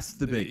 but that's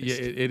the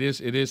biggest. Yeah, it is.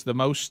 It is the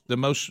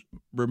most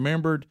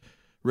remembered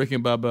Rick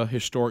and Bubba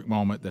historic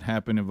moment that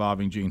happened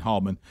involving Gene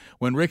Hallman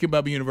when Rick and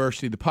Bubba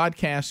University. The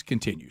podcast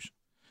continues.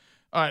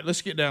 All right,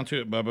 let's get down to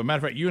it, Bubba. Matter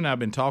of fact, you and I have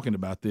been talking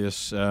about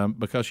this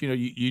because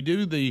you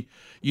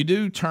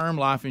do term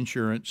life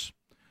insurance.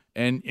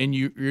 And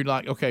you're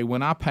like, okay,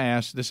 when I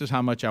pass, this is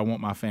how much I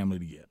want my family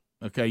to get.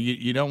 Okay,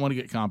 you don't want to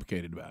get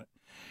complicated about it.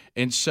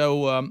 And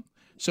so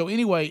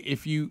anyway,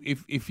 if you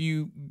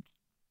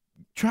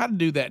try to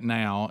do that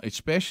now,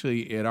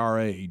 especially at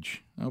our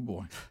age, oh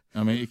boy,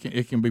 I mean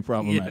it can be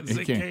problematic. Yes,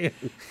 it can.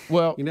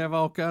 Well, you can have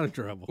all kind of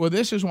trouble. Well,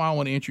 this is why I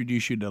want to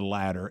introduce you to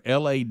Ladder,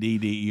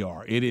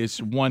 LADDER. It is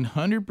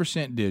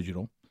 100%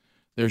 digital.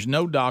 There's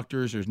no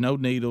doctors, there's no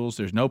needles,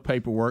 there's no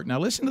paperwork. Now,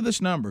 listen to this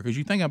number because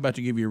you think I'm about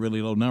to give you a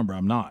really low number.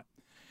 I'm not.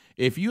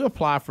 If you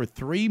apply for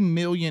 $3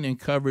 million in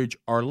coverage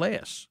or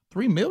less,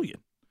 $3 million,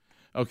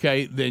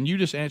 okay, then you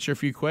just answer a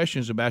few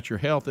questions about your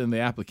health in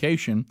the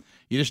application.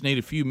 You just need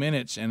a few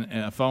minutes and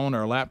a phone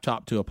or a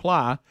laptop to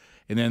apply,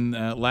 and then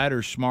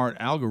Ladder's smart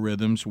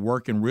algorithms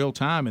work in real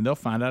time, and they'll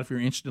find out if you're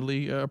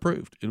instantly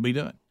approved. It'll be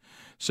done.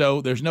 So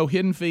there's no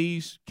hidden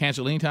fees.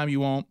 Cancel anytime you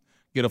want.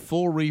 Get a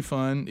full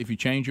refund if you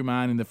change your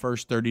mind in the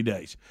first 30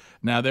 days.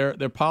 Now,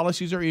 their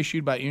policies are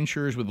issued by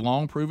insurers with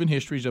long proven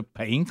histories of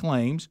paying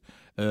claims.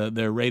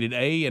 They're rated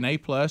A and A+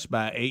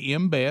 by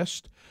AM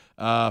Best,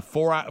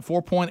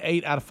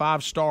 4.8 out of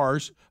 5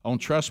 stars on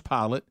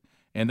Trustpilot,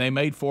 and they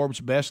made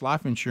Forbes' Best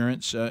Life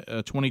Insurance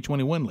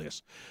 2021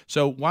 list.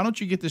 So why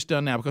don't you get this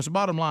done now? Because the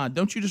bottom line,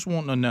 don't you just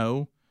want to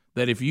know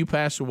that if you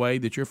pass away,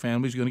 that your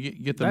family's going to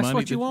get the money? That's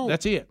what you want.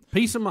 That's it.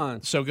 Peace of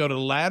mind. So go to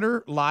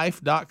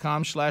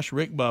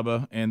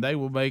ladderlife.com/RickBubba, and they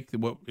will make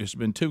what has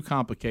been too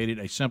complicated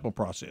a simple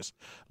process.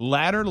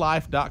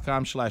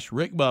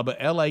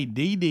 Ladderlife.com/RickBubba,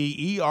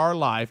 LADDER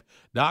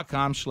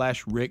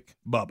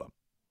life.com/RickBubba.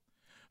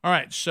 All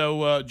right,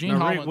 so Gene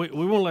Hallman. We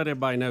want to let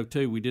everybody know,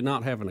 too, we did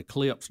not have an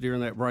eclipse during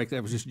that break.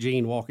 That was just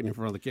Gene walking in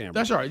front of the camera.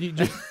 That's all right. Gene,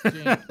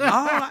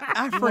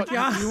 I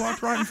forgot. You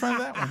walked right in front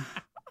of that one.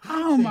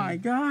 Oh, my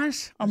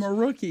gosh. I'm a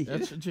rookie.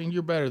 Gene,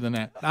 you're better than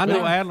that. I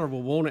know Adler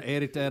will want to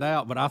edit that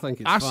out, but I think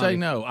it's funny. Say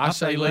no. I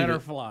say leave let her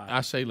it. fly. I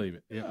say leave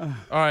it. Yeah.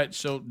 All right,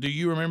 so do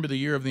you remember the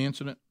year of the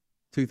incident?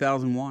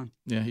 2001.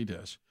 Yeah, he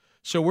does.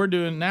 So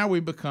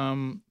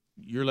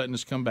you're letting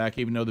us come back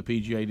even though the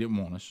PGA didn't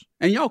want us.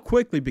 And y'all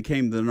quickly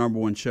became the number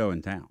one show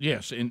in town.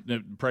 Yes, and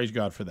praise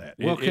God for that.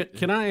 Well,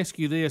 can I ask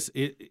you this?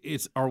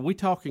 Are we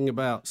talking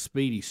about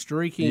Speedy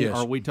streaking, yes.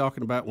 or are we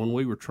talking about when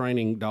we were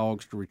training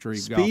dogs to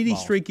retrieve golf balls? Speedy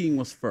streaking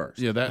was first.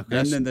 Yeah,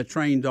 and then the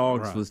trained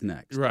dogs was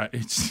next. Right.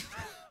 It's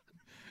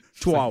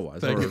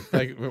Chihuahuas.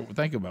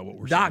 Think about what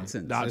we're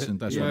saying. Dachshund.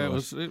 That's what it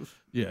was. It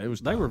was.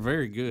 They were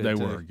very good. They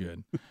were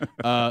good.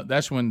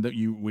 That's when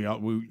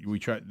we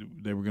tried.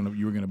 You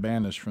were gonna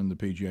ban us from the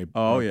PGA.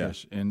 Oh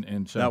yes,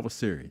 and so that was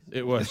serious.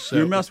 It was. So,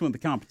 you were messing with the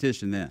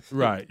competition then.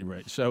 Right.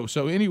 So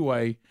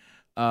anyway,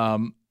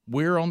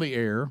 we're on the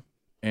air,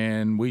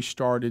 and we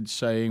started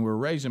saying we're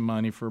raising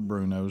money for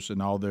Bruno's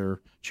and all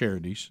their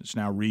charities. It's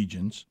now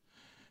Regions,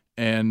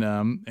 and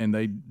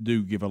they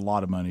do give a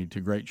lot of money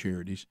to great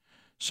charities.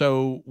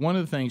 So one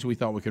of the things we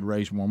thought we could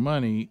raise more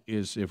money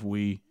is if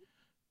we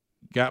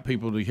got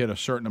people to hit a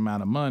certain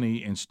amount of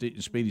money, and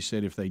Speedy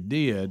said if they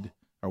did,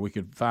 or we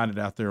could find it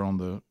out there on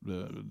the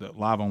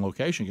live on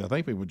location, because I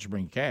think people would just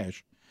bring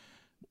cash.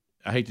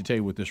 I hate to tell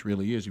you what this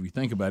really is if you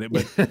think about it,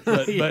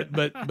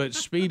 but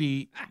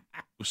Speedy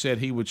said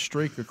he would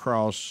streak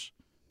across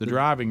the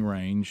driving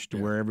range to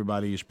where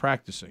everybody is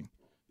practicing.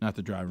 Not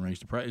the driving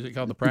range. Is it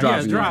called the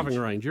practice? Driving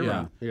range. You're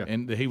right. Yeah.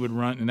 And he would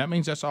run, and that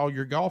means that's all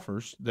your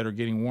golfers that are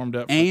getting warmed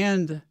up.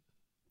 And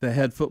the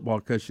head football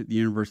coach at the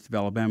University of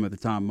Alabama at the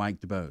time, Mike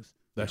DuBose.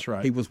 That's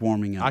right. He was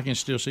warming up. I can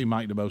still see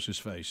Mike DuBose's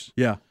face.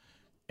 Yeah.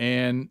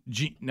 And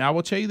now I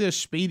will tell you this,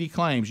 Speedy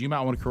claims, you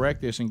might want to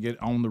correct this and get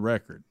on the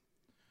record.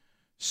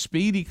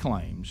 Speedy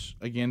claims,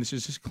 again, this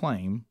is his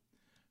claim,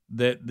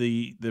 that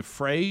the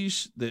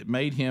phrase that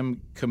made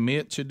him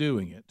commit to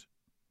doing it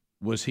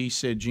was he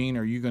said, Gene,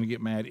 are you going to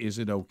get mad? Is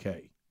it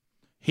okay?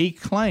 He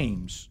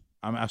claims,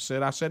 I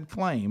said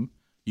claim,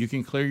 you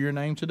can clear your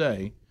name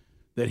today,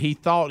 that he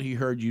thought he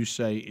heard you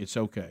say it's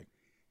okay.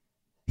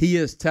 He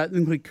is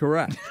technically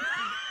correct.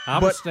 I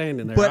was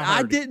standing there. But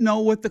I didn't know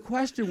what the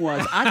question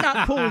was. I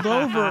got pulled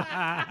over.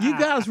 You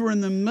guys were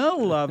in the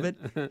middle of it.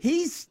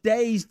 He's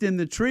staged in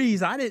the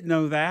trees. I didn't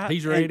know that.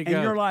 He's ready to go.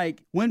 And you're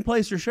like, win,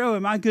 place, or show.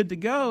 Am I good to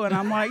go? And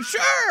I'm like,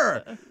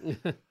 sure.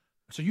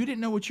 So you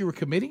didn't know what you were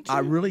committing to? I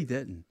really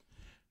didn't.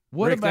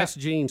 What Rick, about that's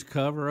Gene's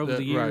cover over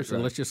the years, right.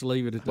 and let's just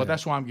leave it at that. Well,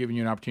 that's why I'm giving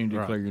you an opportunity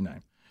to clear your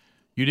name.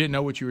 You didn't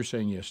know what you were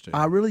saying yes to.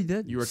 I really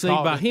didn't. You were See,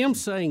 by him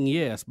saying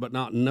yes, but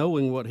not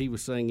knowing what he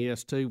was saying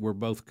yes to, we're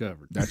both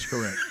covered. That's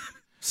correct.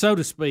 So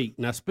to speak.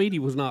 Now, Speedy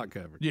was not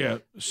covered. Yeah.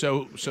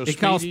 So It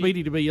caused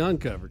Speedy to be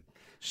uncovered.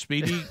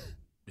 Speedy,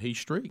 he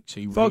streaks.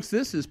 Folks,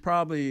 this is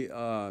probably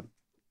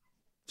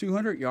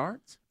 200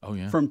 yards. Oh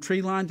yeah. From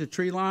tree line to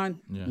tree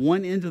line,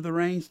 one end of the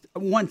range,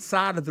 one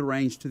side of the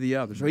range to the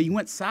other. So he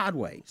went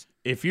sideways.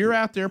 If you're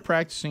out there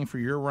practicing for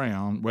your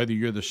round, whether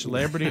you're the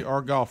celebrity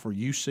or golfer,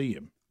 you see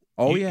him.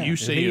 Oh, You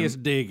see him. He is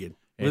digging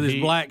with his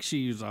black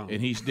shoes on.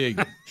 And he's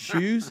digging.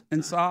 Shoes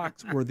and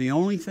socks were the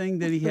only thing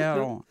that he had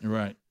on.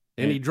 Right.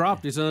 And he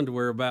dropped his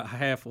underwear about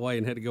halfway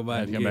and had to go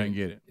back and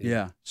get it.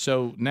 Yeah.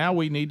 So now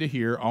we need to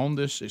hear on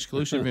this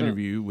exclusive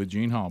interview with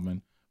Gene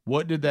Hallman,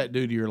 what did that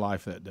do to your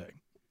life that day?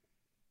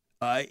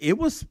 It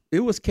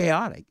was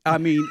chaotic. I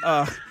mean,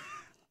 I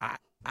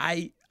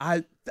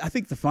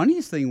think the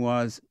funniest thing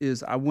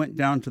is I went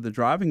down to the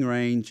driving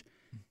range,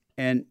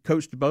 and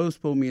Coach DuBose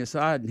pulled me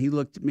aside, and he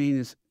looked at me in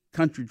his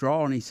country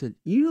drawl, and he said,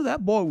 "You know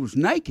that boy was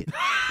naked."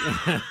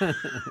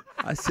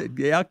 I said,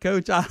 "Yeah,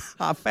 Coach, I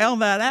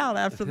found that out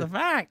after the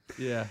fact."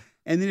 Yeah.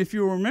 And then if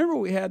you remember,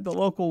 we had the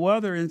local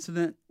weather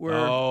incident where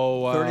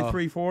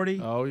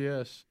 33-40. Oh,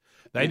 yes.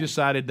 They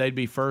decided they'd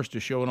be first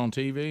to show it on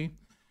TV,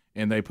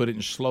 and they put it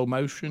in slow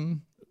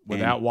motion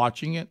without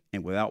watching it.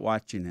 And without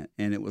watching it.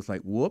 And it was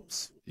like,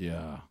 whoops.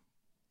 Yeah.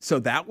 So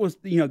that was,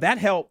 that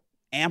helped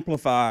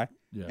amplify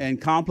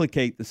and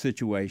complicate the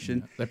situation.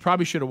 Yeah. They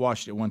probably should have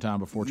watched it one time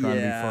before trying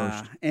to be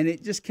first. And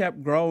it just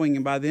kept growing.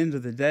 And by the end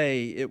of the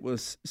day, it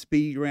was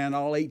Speedy ran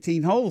all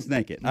 18 holes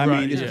naked. I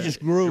mean, it just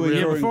grew and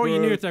grew. Before you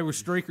knew it, there were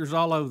streakers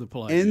all over the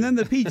place. And then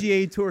the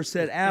PGA Tour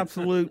said,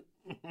 absolute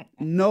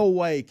no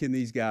way can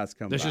these guys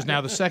come back. This is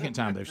now the second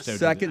time they've said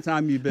Second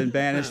time you've been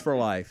banished for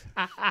life.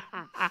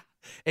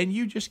 And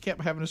you just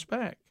kept having us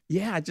back.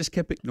 Yeah, I just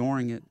kept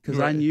ignoring it because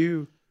I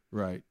knew.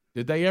 Right.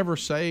 Did they ever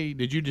say?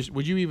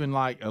 Would you even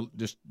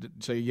just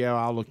say, "Yeah,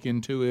 I'll look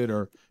into it"?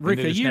 Or Rick,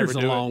 a year's a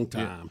long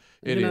time.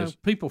 Yeah, it is.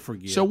 People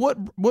forget. So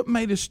what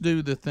made us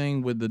do the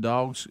thing with the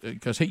dogs?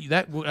 Because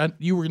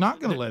you were not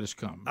going to let us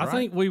come. I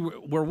think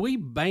were we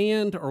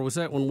banned, or was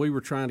that when we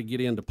were trying to get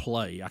into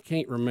play? I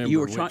can't remember. You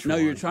were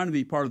trying to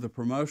be part of the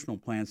promotional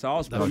plan. So I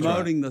was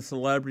promoting the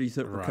celebrities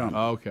that were coming.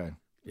 Okay.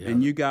 Yeah.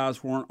 And you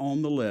guys weren't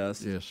on the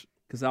list. Yes.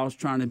 Because I was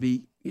trying to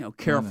be,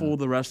 careful of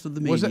the rest of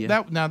the media. Was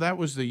that now? That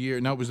was the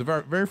year. No, it was the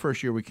very, very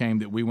first year we came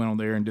that we went on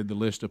there and did the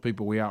list of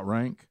people we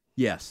outrank.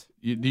 Yes.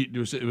 You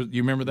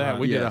remember that? Right.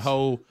 We did a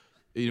whole.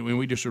 When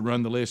we just would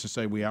run the list and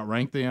say we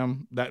outrank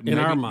them. That in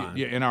our mind.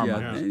 Yeah, in our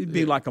mind. It'd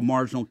be like a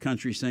marginal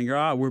country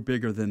singer. We're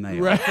bigger than they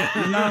are. Right.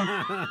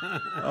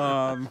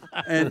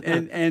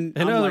 And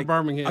other like,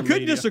 Birmingham I couldn't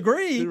media.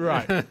 disagree.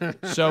 Right.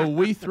 So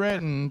we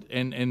threatened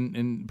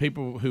and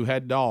people who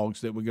had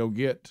dogs that would go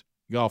get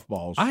golf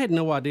balls. I had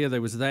no idea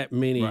there was that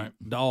many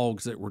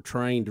dogs that were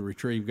trained to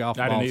retrieve golf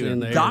balls in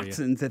the area.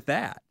 Dachshunds at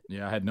that.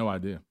 Yeah, I had no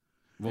idea.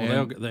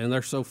 Well, and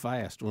they're so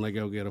fast when they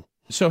go get them.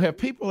 So have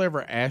people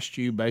ever asked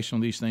you, based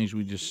on these things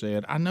we just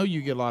said, I know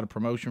you get a lot of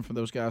promotion from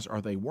those guys, are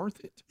they worth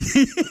it?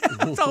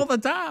 That's all the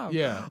time.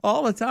 Yeah.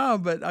 All the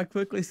time, but I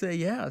quickly say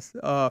yes.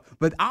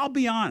 But I'll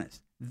be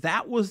honest,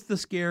 that was the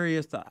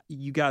scariest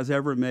you guys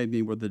ever made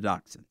me with the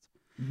Dachshunds.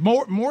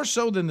 More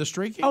so than the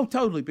streaking? Oh,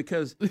 totally,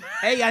 because,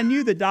 A, I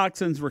knew the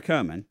Dachshunds were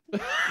coming.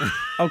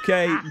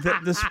 Okay,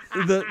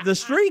 the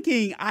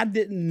streaking, I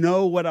didn't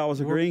know what I was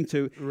agreeing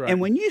to. Right.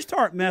 And when you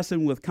start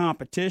messing with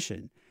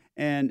competition,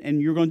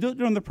 and you're going to do it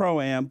during the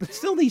Pro-Am, but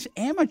still these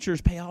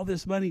amateurs pay all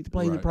this money to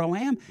play in the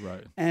Pro-Am.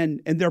 Right.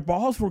 And their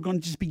balls were going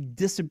to just be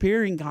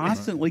disappearing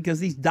constantly because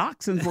these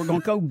Dachshunds were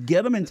going to go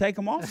get them and take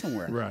them off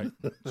somewhere. Right.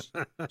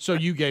 So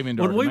you gave in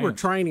to When our we were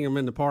demands. training them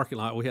in the parking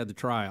lot, we had the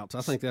tryouts.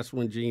 I think that's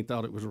when Gene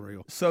thought it was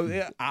real.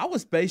 So I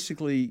was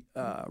basically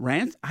I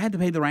had to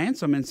pay the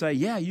ransom and say,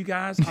 yeah, you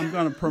guys, I'm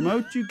going to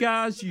promote you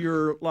guys.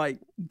 You're like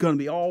going to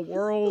be all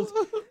world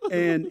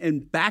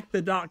and back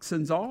the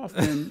Dachshunds off,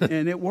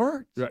 and it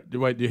worked. Right.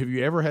 Wait, have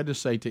you ever had to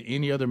say to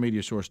any other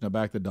media source, now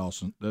back the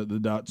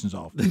Dachshunds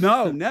off?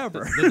 No,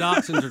 never. The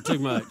Dachshunds are too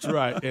much.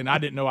 Right. And I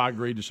didn't know I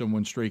agreed to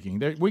someone streaking.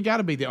 We got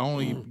to be the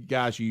only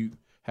guys you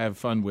have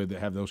fun with that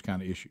have those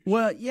kind of issues.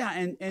 Well, yeah,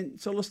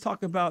 and so let's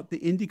talk about the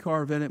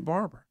IndyCar event at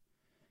Barber.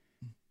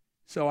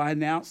 So I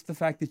announced the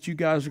fact that you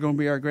guys are going to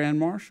be our Grand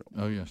Marshal.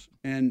 Oh, yes.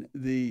 And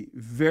the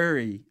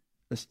very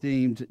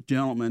esteemed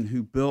gentleman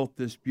who built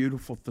this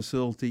beautiful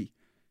facility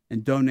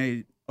and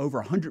donated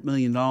over $100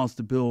 million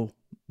to build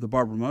the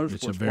Barber Motorsports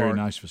It's a very Park,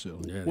 nice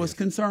facility. Yeah, was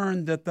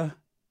concerned that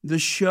the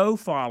show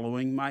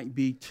following might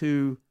be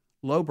too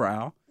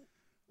lowbrow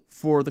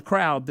for the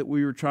crowd that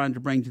we were trying to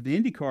bring to the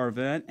IndyCar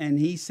event. And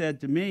he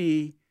said to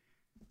me,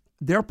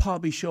 they'll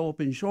probably show up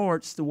in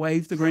shorts to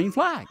wave the green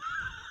flag.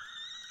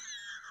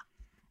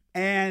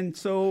 And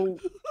so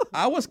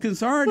I was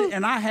concerned,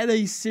 and I had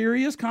a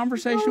serious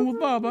conversation with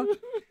Bubba.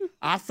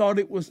 I thought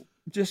it was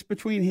just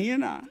between he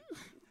and I.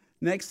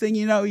 Next thing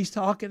you know, he's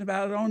talking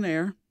about it on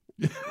there.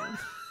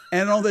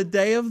 And on the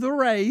day of the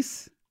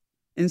race,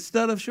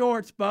 instead of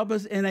shorts,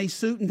 Bubba's in a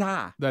suit and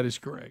tie. That is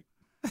correct.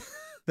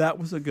 That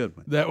was a good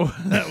one.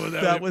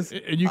 That was,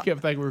 and you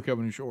kept thinking we were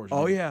coming in shorts.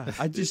 Oh yeah,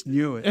 I just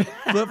knew it.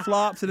 Flip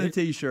flops and a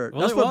t-shirt.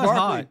 Well, that's what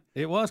Barkley.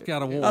 It was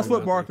kind of warm. That's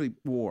what Barkley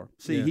wore.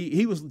 See,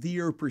 he was the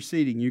year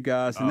preceding you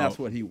guys, and that's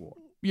what he wore.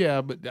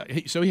 Yeah, but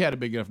so he had a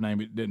big enough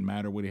name; it didn't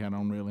matter what he had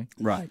on, really.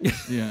 Right.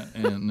 Yeah,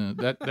 and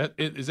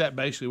is that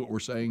basically what we're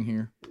saying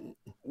here?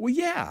 Well,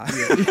 yeah.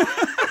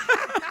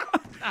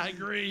 I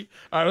agree.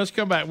 All right, let's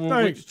come back.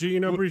 Thanks,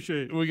 Gene. I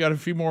appreciate it. We got a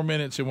few more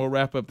minutes, and we'll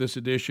wrap up this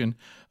edition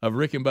of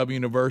Rick and Bubba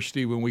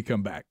University when we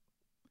come back.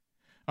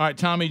 All right,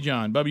 Tommy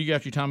John. Bubba, you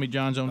got your Tommy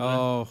Johns on today?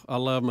 Oh, I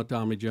love my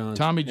Tommy Johns.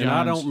 Tommy Johns. And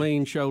I don't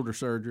mean shoulder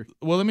surgery.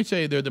 Well, let me tell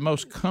you, they're the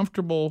most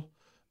comfortable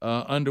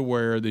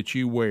underwear that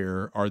you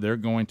wear, or they're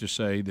going to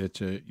say that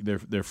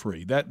they're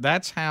free.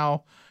 That's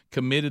how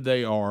committed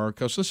they are,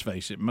 because let's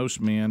face it, most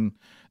men,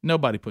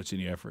 nobody puts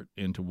any effort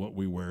into what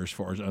we wear as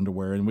far as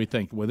underwear, and we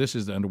think, well, this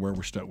is the underwear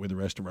we're stuck with the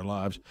rest of our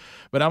lives.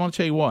 But I'm going to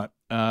tell you what,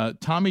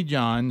 Tommy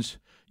Johns,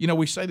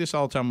 we say this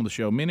all the time on the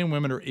show, men and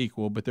women are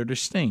equal, but they're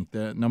distinct.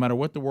 No matter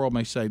what the world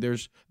may say,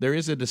 there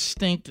is a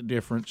distinct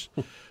difference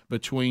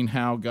between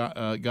how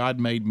God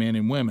made men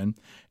and women.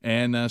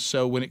 And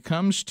so when it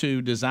comes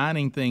to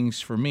designing things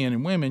for men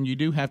and women, you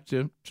do have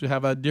to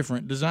have a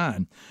different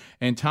design.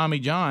 And Tommy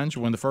Johns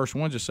were one of the first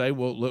ones to say,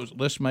 well,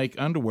 let's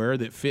make underwear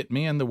that fit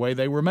men the way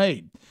they were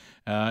made.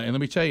 And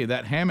let me tell you,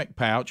 that hammock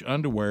pouch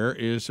underwear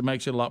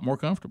makes it a lot more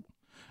comfortable.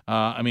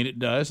 It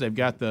does. They've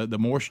got the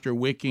moisture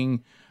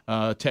wicking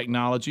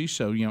technology,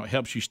 so it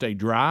helps you stay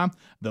dry.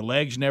 The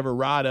legs never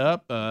rot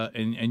up,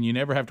 and you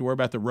never have to worry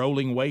about the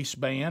rolling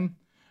waistband.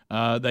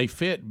 They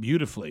fit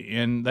beautifully,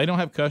 and they don't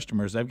have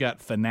customers. They've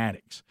got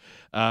fanatics.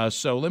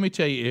 So let me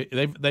tell you,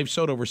 they've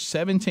sold over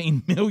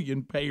 17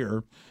 million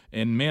pair,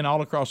 and men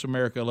all across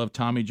America love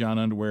Tommy John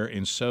underwear,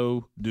 and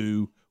so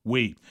do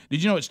we.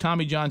 Did you know it's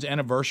Tommy John's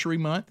anniversary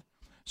month?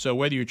 So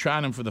whether you're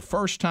trying them for the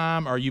first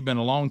time or you've been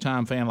a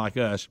long-time fan like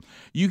us,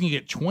 you can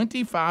get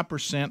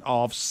 25%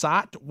 off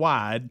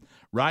site-wide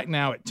right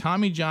now at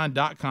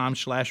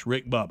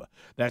TommyJohn.com/RickBubba.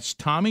 That's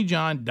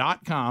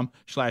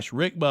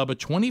TommyJohn.com/RickBubba,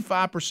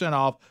 25%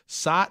 off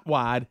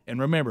site-wide. And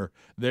remember,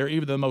 they're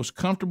either the most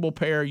comfortable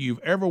pair you've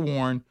ever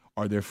worn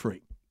or they're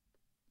free.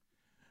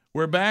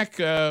 We're back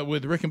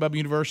with Rick and Bubba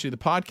University, the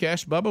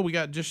podcast. Bubba, we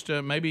got just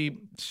maybe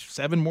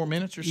 7 more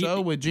minutes or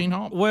so with Gene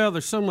Hall. Well,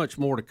 there's so much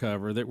more to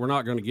cover that we're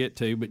not going to get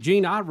to. But,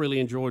 Gene, I really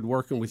enjoyed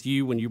working with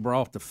you when you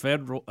brought the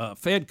Fed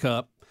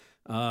Cup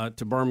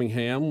to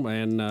Birmingham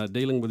and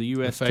dealing with the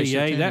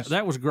USTA.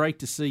 That was great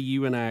to see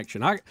you in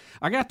action. I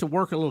got to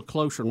work a little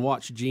closer and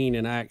watch Gene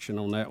in action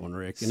on that one,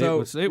 Rick. And so, it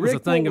was Rick, a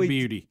thing of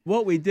beauty.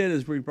 What we did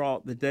is we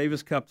brought the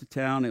Davis Cup to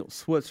town. It was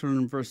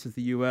Switzerland versus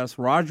the U.S.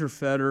 Roger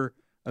Federer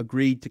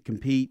agreed to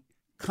compete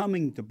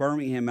coming to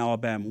Birmingham,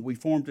 Alabama. We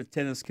formed a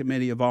tennis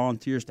committee of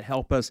volunteers to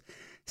help us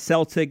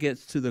sell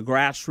tickets to the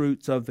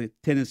grassroots of the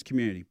tennis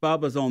community.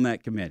 Bubba's on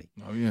that committee.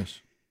 Oh, yes.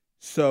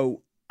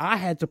 So I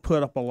had to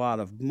put up a lot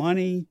of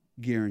money,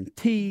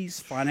 guarantees,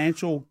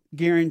 financial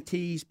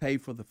guarantees, pay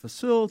for the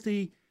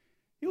facility.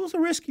 It was a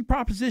risky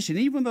proposition,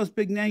 even those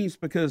big names,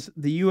 because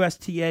the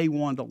USTA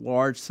wanted a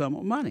large sum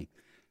of money.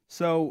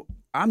 So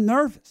I'm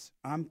nervous.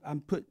 I'm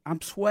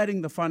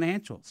sweating the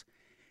financials.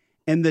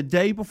 And the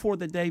day before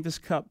the Davis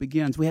Cup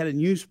begins, we had a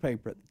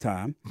newspaper at the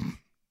time,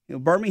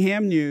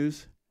 Birmingham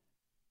News,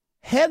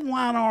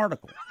 headline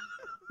article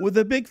with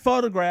a big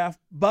photograph,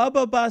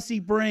 Bubba Bussey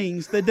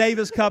brings the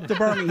Davis Cup to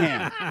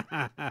Birmingham.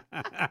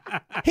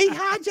 He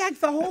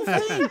hijacked the whole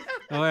thing.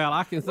 Well,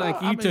 I can thank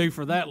you two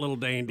for that little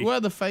dandy. Well,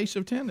 the face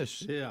of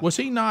tennis. Yeah. Was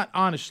he not,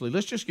 honestly,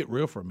 let's just get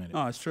real for a minute.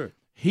 Oh, it's true.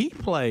 He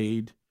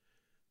played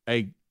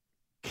a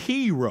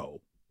key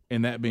role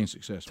in that being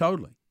successful.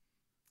 Totally.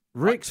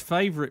 Rick's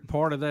favorite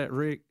part of that,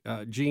 Rick,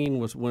 Gene,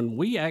 was when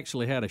we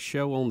actually had a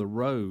show on the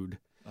road.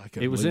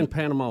 It was in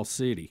Panama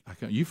City.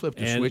 You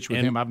flipped a switch with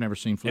him I've never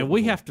seen flip. And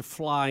we have to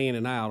fly in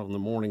and out on the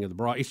morning of the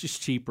broad. It's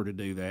just cheaper to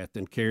do that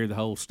than carry the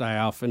whole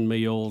staff and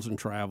meals and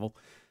travel.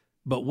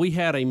 But we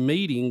had a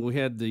meeting. We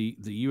had the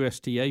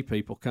USTA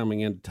people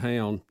coming into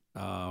town,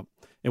 and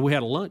we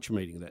had a lunch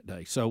meeting that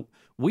day. So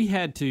we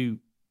had to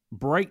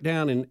break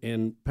down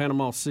in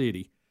Panama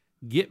City,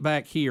 get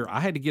back here. I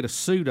had to get a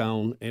suit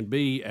on and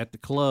be at the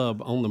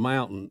club on the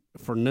mountain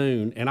for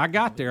noon. And I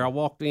got there. I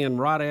walked in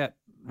right at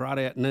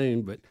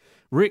noon. But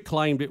Rick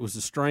claimed it was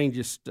the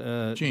strangest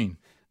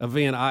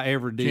event I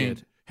ever did.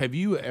 Gene, have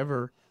you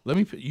ever let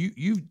me put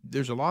you.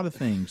 There's a lot of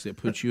things that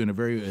put you in a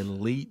very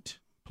elite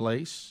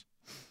place.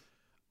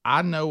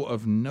 I know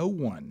of no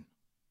one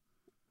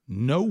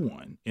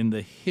in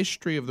the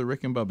history of the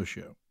Rick and Bubba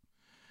Show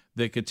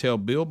that could tell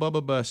Bill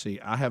Bubba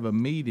Bussey, I have a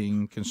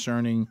meeting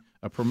concerning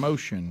a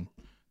promotion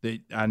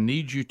that I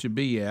need you to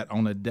be at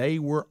on a day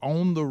we're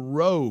on the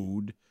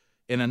road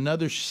in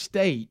another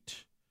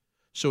state.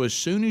 So as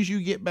soon as you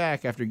get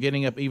back, after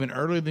getting up even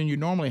earlier than you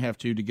normally have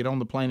to get on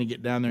the plane and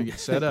get down there and get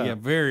set up. Yeah,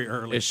 very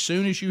early. As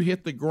soon as you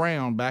hit the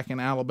ground back in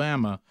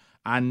Alabama,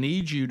 I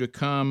need you to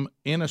come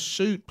in a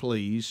suit,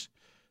 please,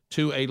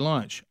 to a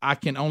lunch. I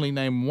can only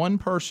name one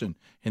person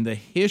in the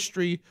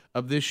history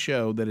of this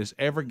show that has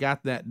ever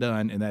got that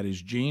done, and that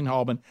is Gene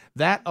Hallman.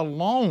 That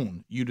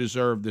alone, you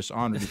deserve this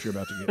honor that you're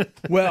about to get.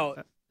 Well,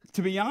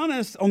 to be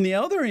honest, on the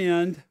other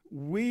end,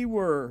 we,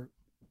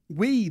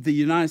 the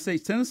United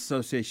States Tennis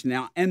Association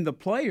now, and the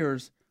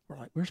players were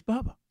like, "Where's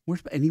Bubba?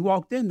 Where's Bubba?" And he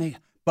walked in.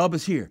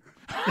 Bubba's here.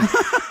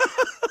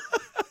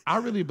 I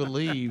really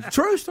believe.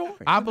 True story.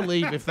 I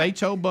believe if they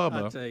told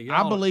Bubba,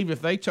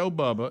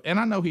 and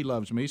I know he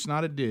loves me. It's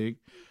not a dig.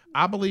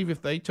 I believe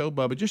if they told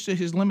Bubba just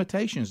his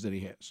limitations that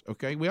he has.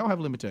 Okay, we all have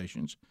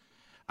limitations.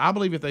 I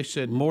believe if they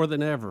said more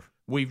than ever,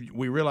 we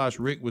realized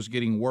Rick was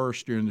getting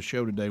worse during the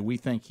show today. We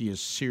think he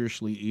is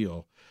seriously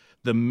ill.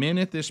 The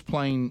minute this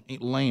plane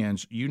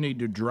lands, you need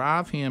to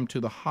drive him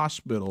to the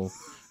hospital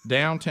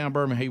downtown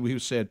Birmingham. He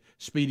said,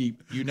 "Speedy,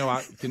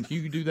 can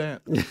you do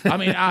that?" I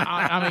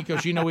mean,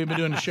 because we've been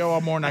doing the show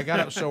all morning. I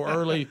got up so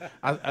early.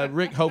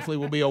 Rick hopefully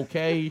will be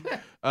okay.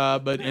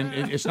 But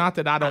it's not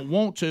that I don't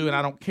want to and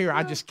I don't care.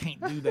 I just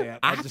can't do that.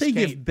 I think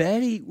if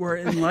Betty were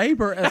in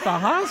labor at the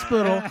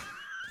hospital,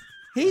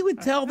 he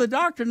would tell the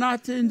doctor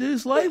not to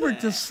induce labor,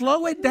 to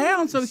slow it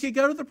down so he could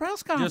go to the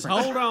press conference. Just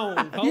hold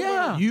on. Hold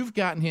on. You've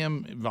gotten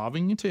him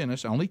involving in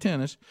tennis, only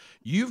tennis.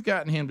 You've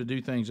gotten him to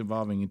do things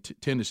involving in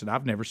tennis that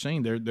I've never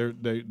seen.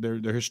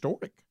 They're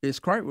historic.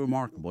 It's quite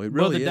remarkable. It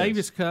really is. The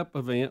Davis Cup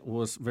event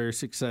was very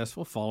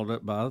successful, followed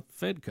up by the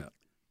Fed Cup.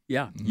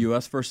 Yeah,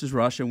 U.S. versus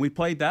Russia, and we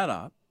played that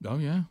up. Oh,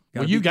 yeah.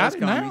 Well, you got it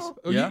now.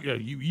 Yeah.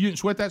 You didn't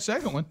sweat that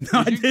second one. No,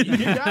 I didn't.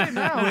 You got it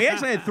now. We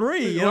actually had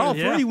three, and all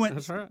three went.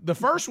 That's right. The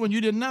first one you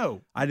didn't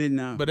know. I didn't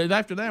know. But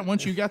after that,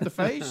 once you got the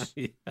face,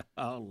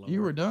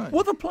 you were done.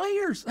 Well, the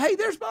players. Hey,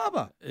 there's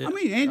Bubba.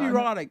 Andy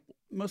Roddick,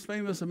 most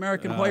famous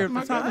American player at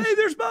the time. Hey,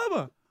 there's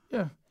Bubba.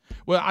 Yeah.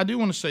 Well, I do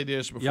want to say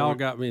this before y'all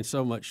got me in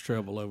so much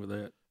trouble over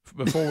that.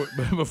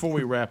 Before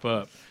we wrap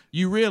up,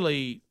 you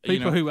really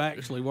people who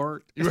actually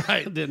worked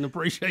right didn't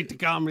appreciate the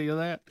comedy of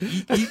that.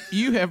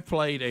 You have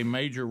played a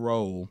major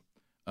role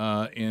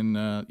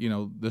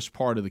in this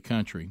part of the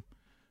country.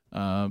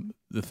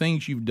 The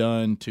things you've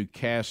done to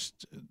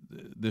cast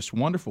this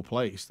wonderful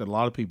place that a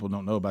lot of people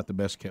don't know about, the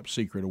best kept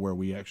secret of where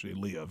we actually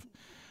live.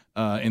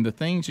 And the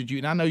things that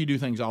and I know you do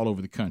things all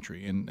over the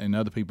country, and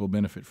other people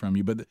benefit from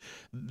you. But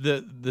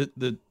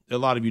a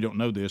lot of you don't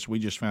know this. We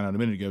just found out a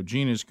minute ago.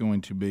 Gene is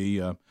going to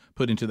be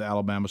put into the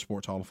Alabama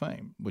Sports Hall of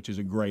Fame, which is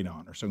a great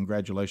honor. So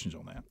congratulations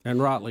on that.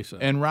 And rightly so.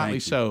 And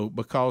rightly so,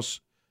 because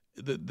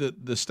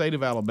the state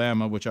of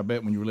Alabama, which I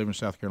bet when you were living in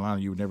South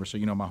Carolina, you would never say,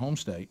 my home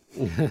state.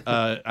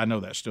 I know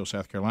that's still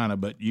South Carolina,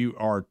 but you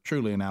are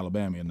truly an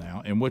Alabamian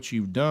now. And what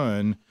you've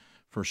done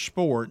for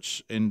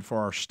sports and for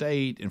our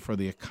state and for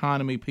the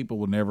economy, people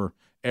will never,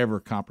 ever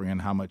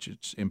comprehend how much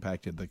it's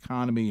impacted the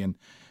economy and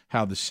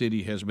how the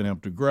city has been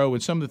able to grow.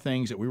 And some of the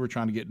things that we were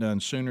trying to get done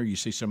sooner, you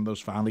see some of those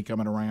finally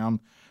coming around.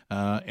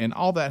 And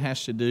all that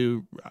has to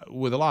do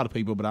with a lot of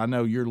people, but I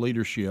know your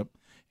leadership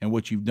and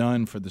what you've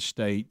done for the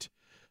state,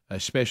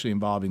 especially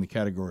involving the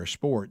category of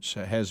sports,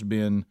 has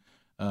been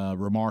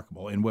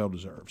remarkable and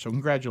well-deserved. So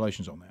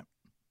congratulations on that.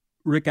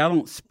 Rick, I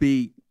don't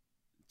speak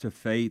to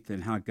faith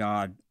and how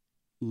God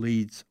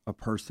leads a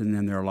person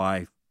in their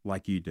life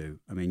like you do.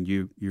 I mean,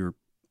 you're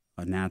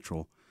a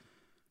natural.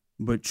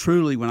 But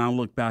truly, when I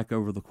look back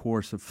over the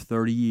course of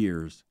 30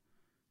 years,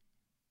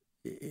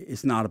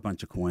 it's not a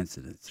bunch of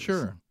coincidences.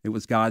 Sure. It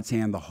was God's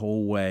hand the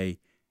whole way.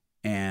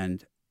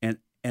 And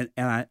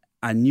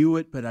I knew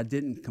it, but I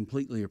didn't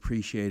completely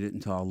appreciate it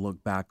until I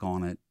look back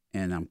on it.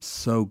 And I'm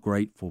so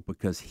grateful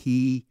because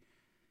he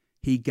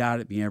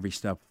guided me every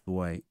step of the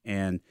way.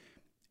 And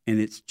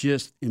it's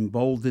just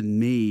emboldened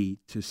me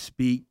to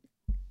speak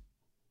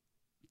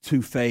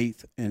to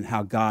faith and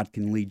how God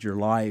can lead your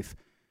life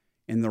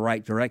in the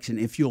right direction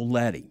if you'll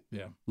let him.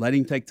 Yeah. Let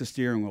him take the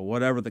steering wheel,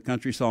 whatever the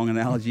country song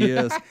analogy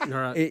is.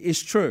 Right.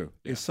 It's true.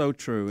 Yeah. It's so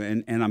true.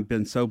 And I've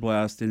been so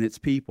blessed, and it's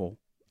people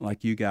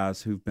like you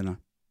guys who've been a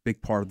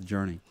big part of the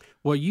journey.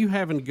 Well, you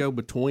having to go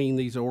between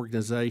these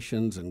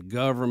organizations and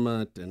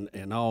government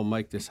and all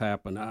make this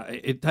happen,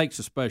 it takes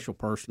a special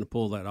person to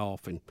pull that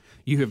off, and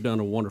you have done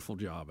a wonderful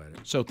job at it.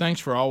 So thanks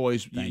for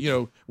always,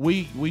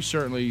 we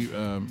certainly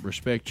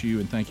respect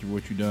you and thank you for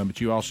what you've done, but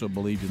you also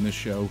believed in this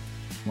show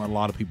when a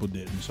lot of people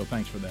didn't. So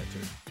thanks for that, too.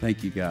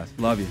 Thank you, guys.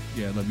 Love you.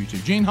 Yeah, love you, too.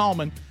 Gene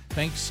Hallman,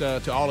 thanks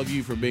to all of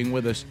you for being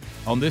with us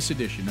on this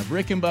edition of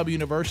Rick and Bubba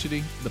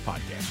University, the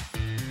podcast.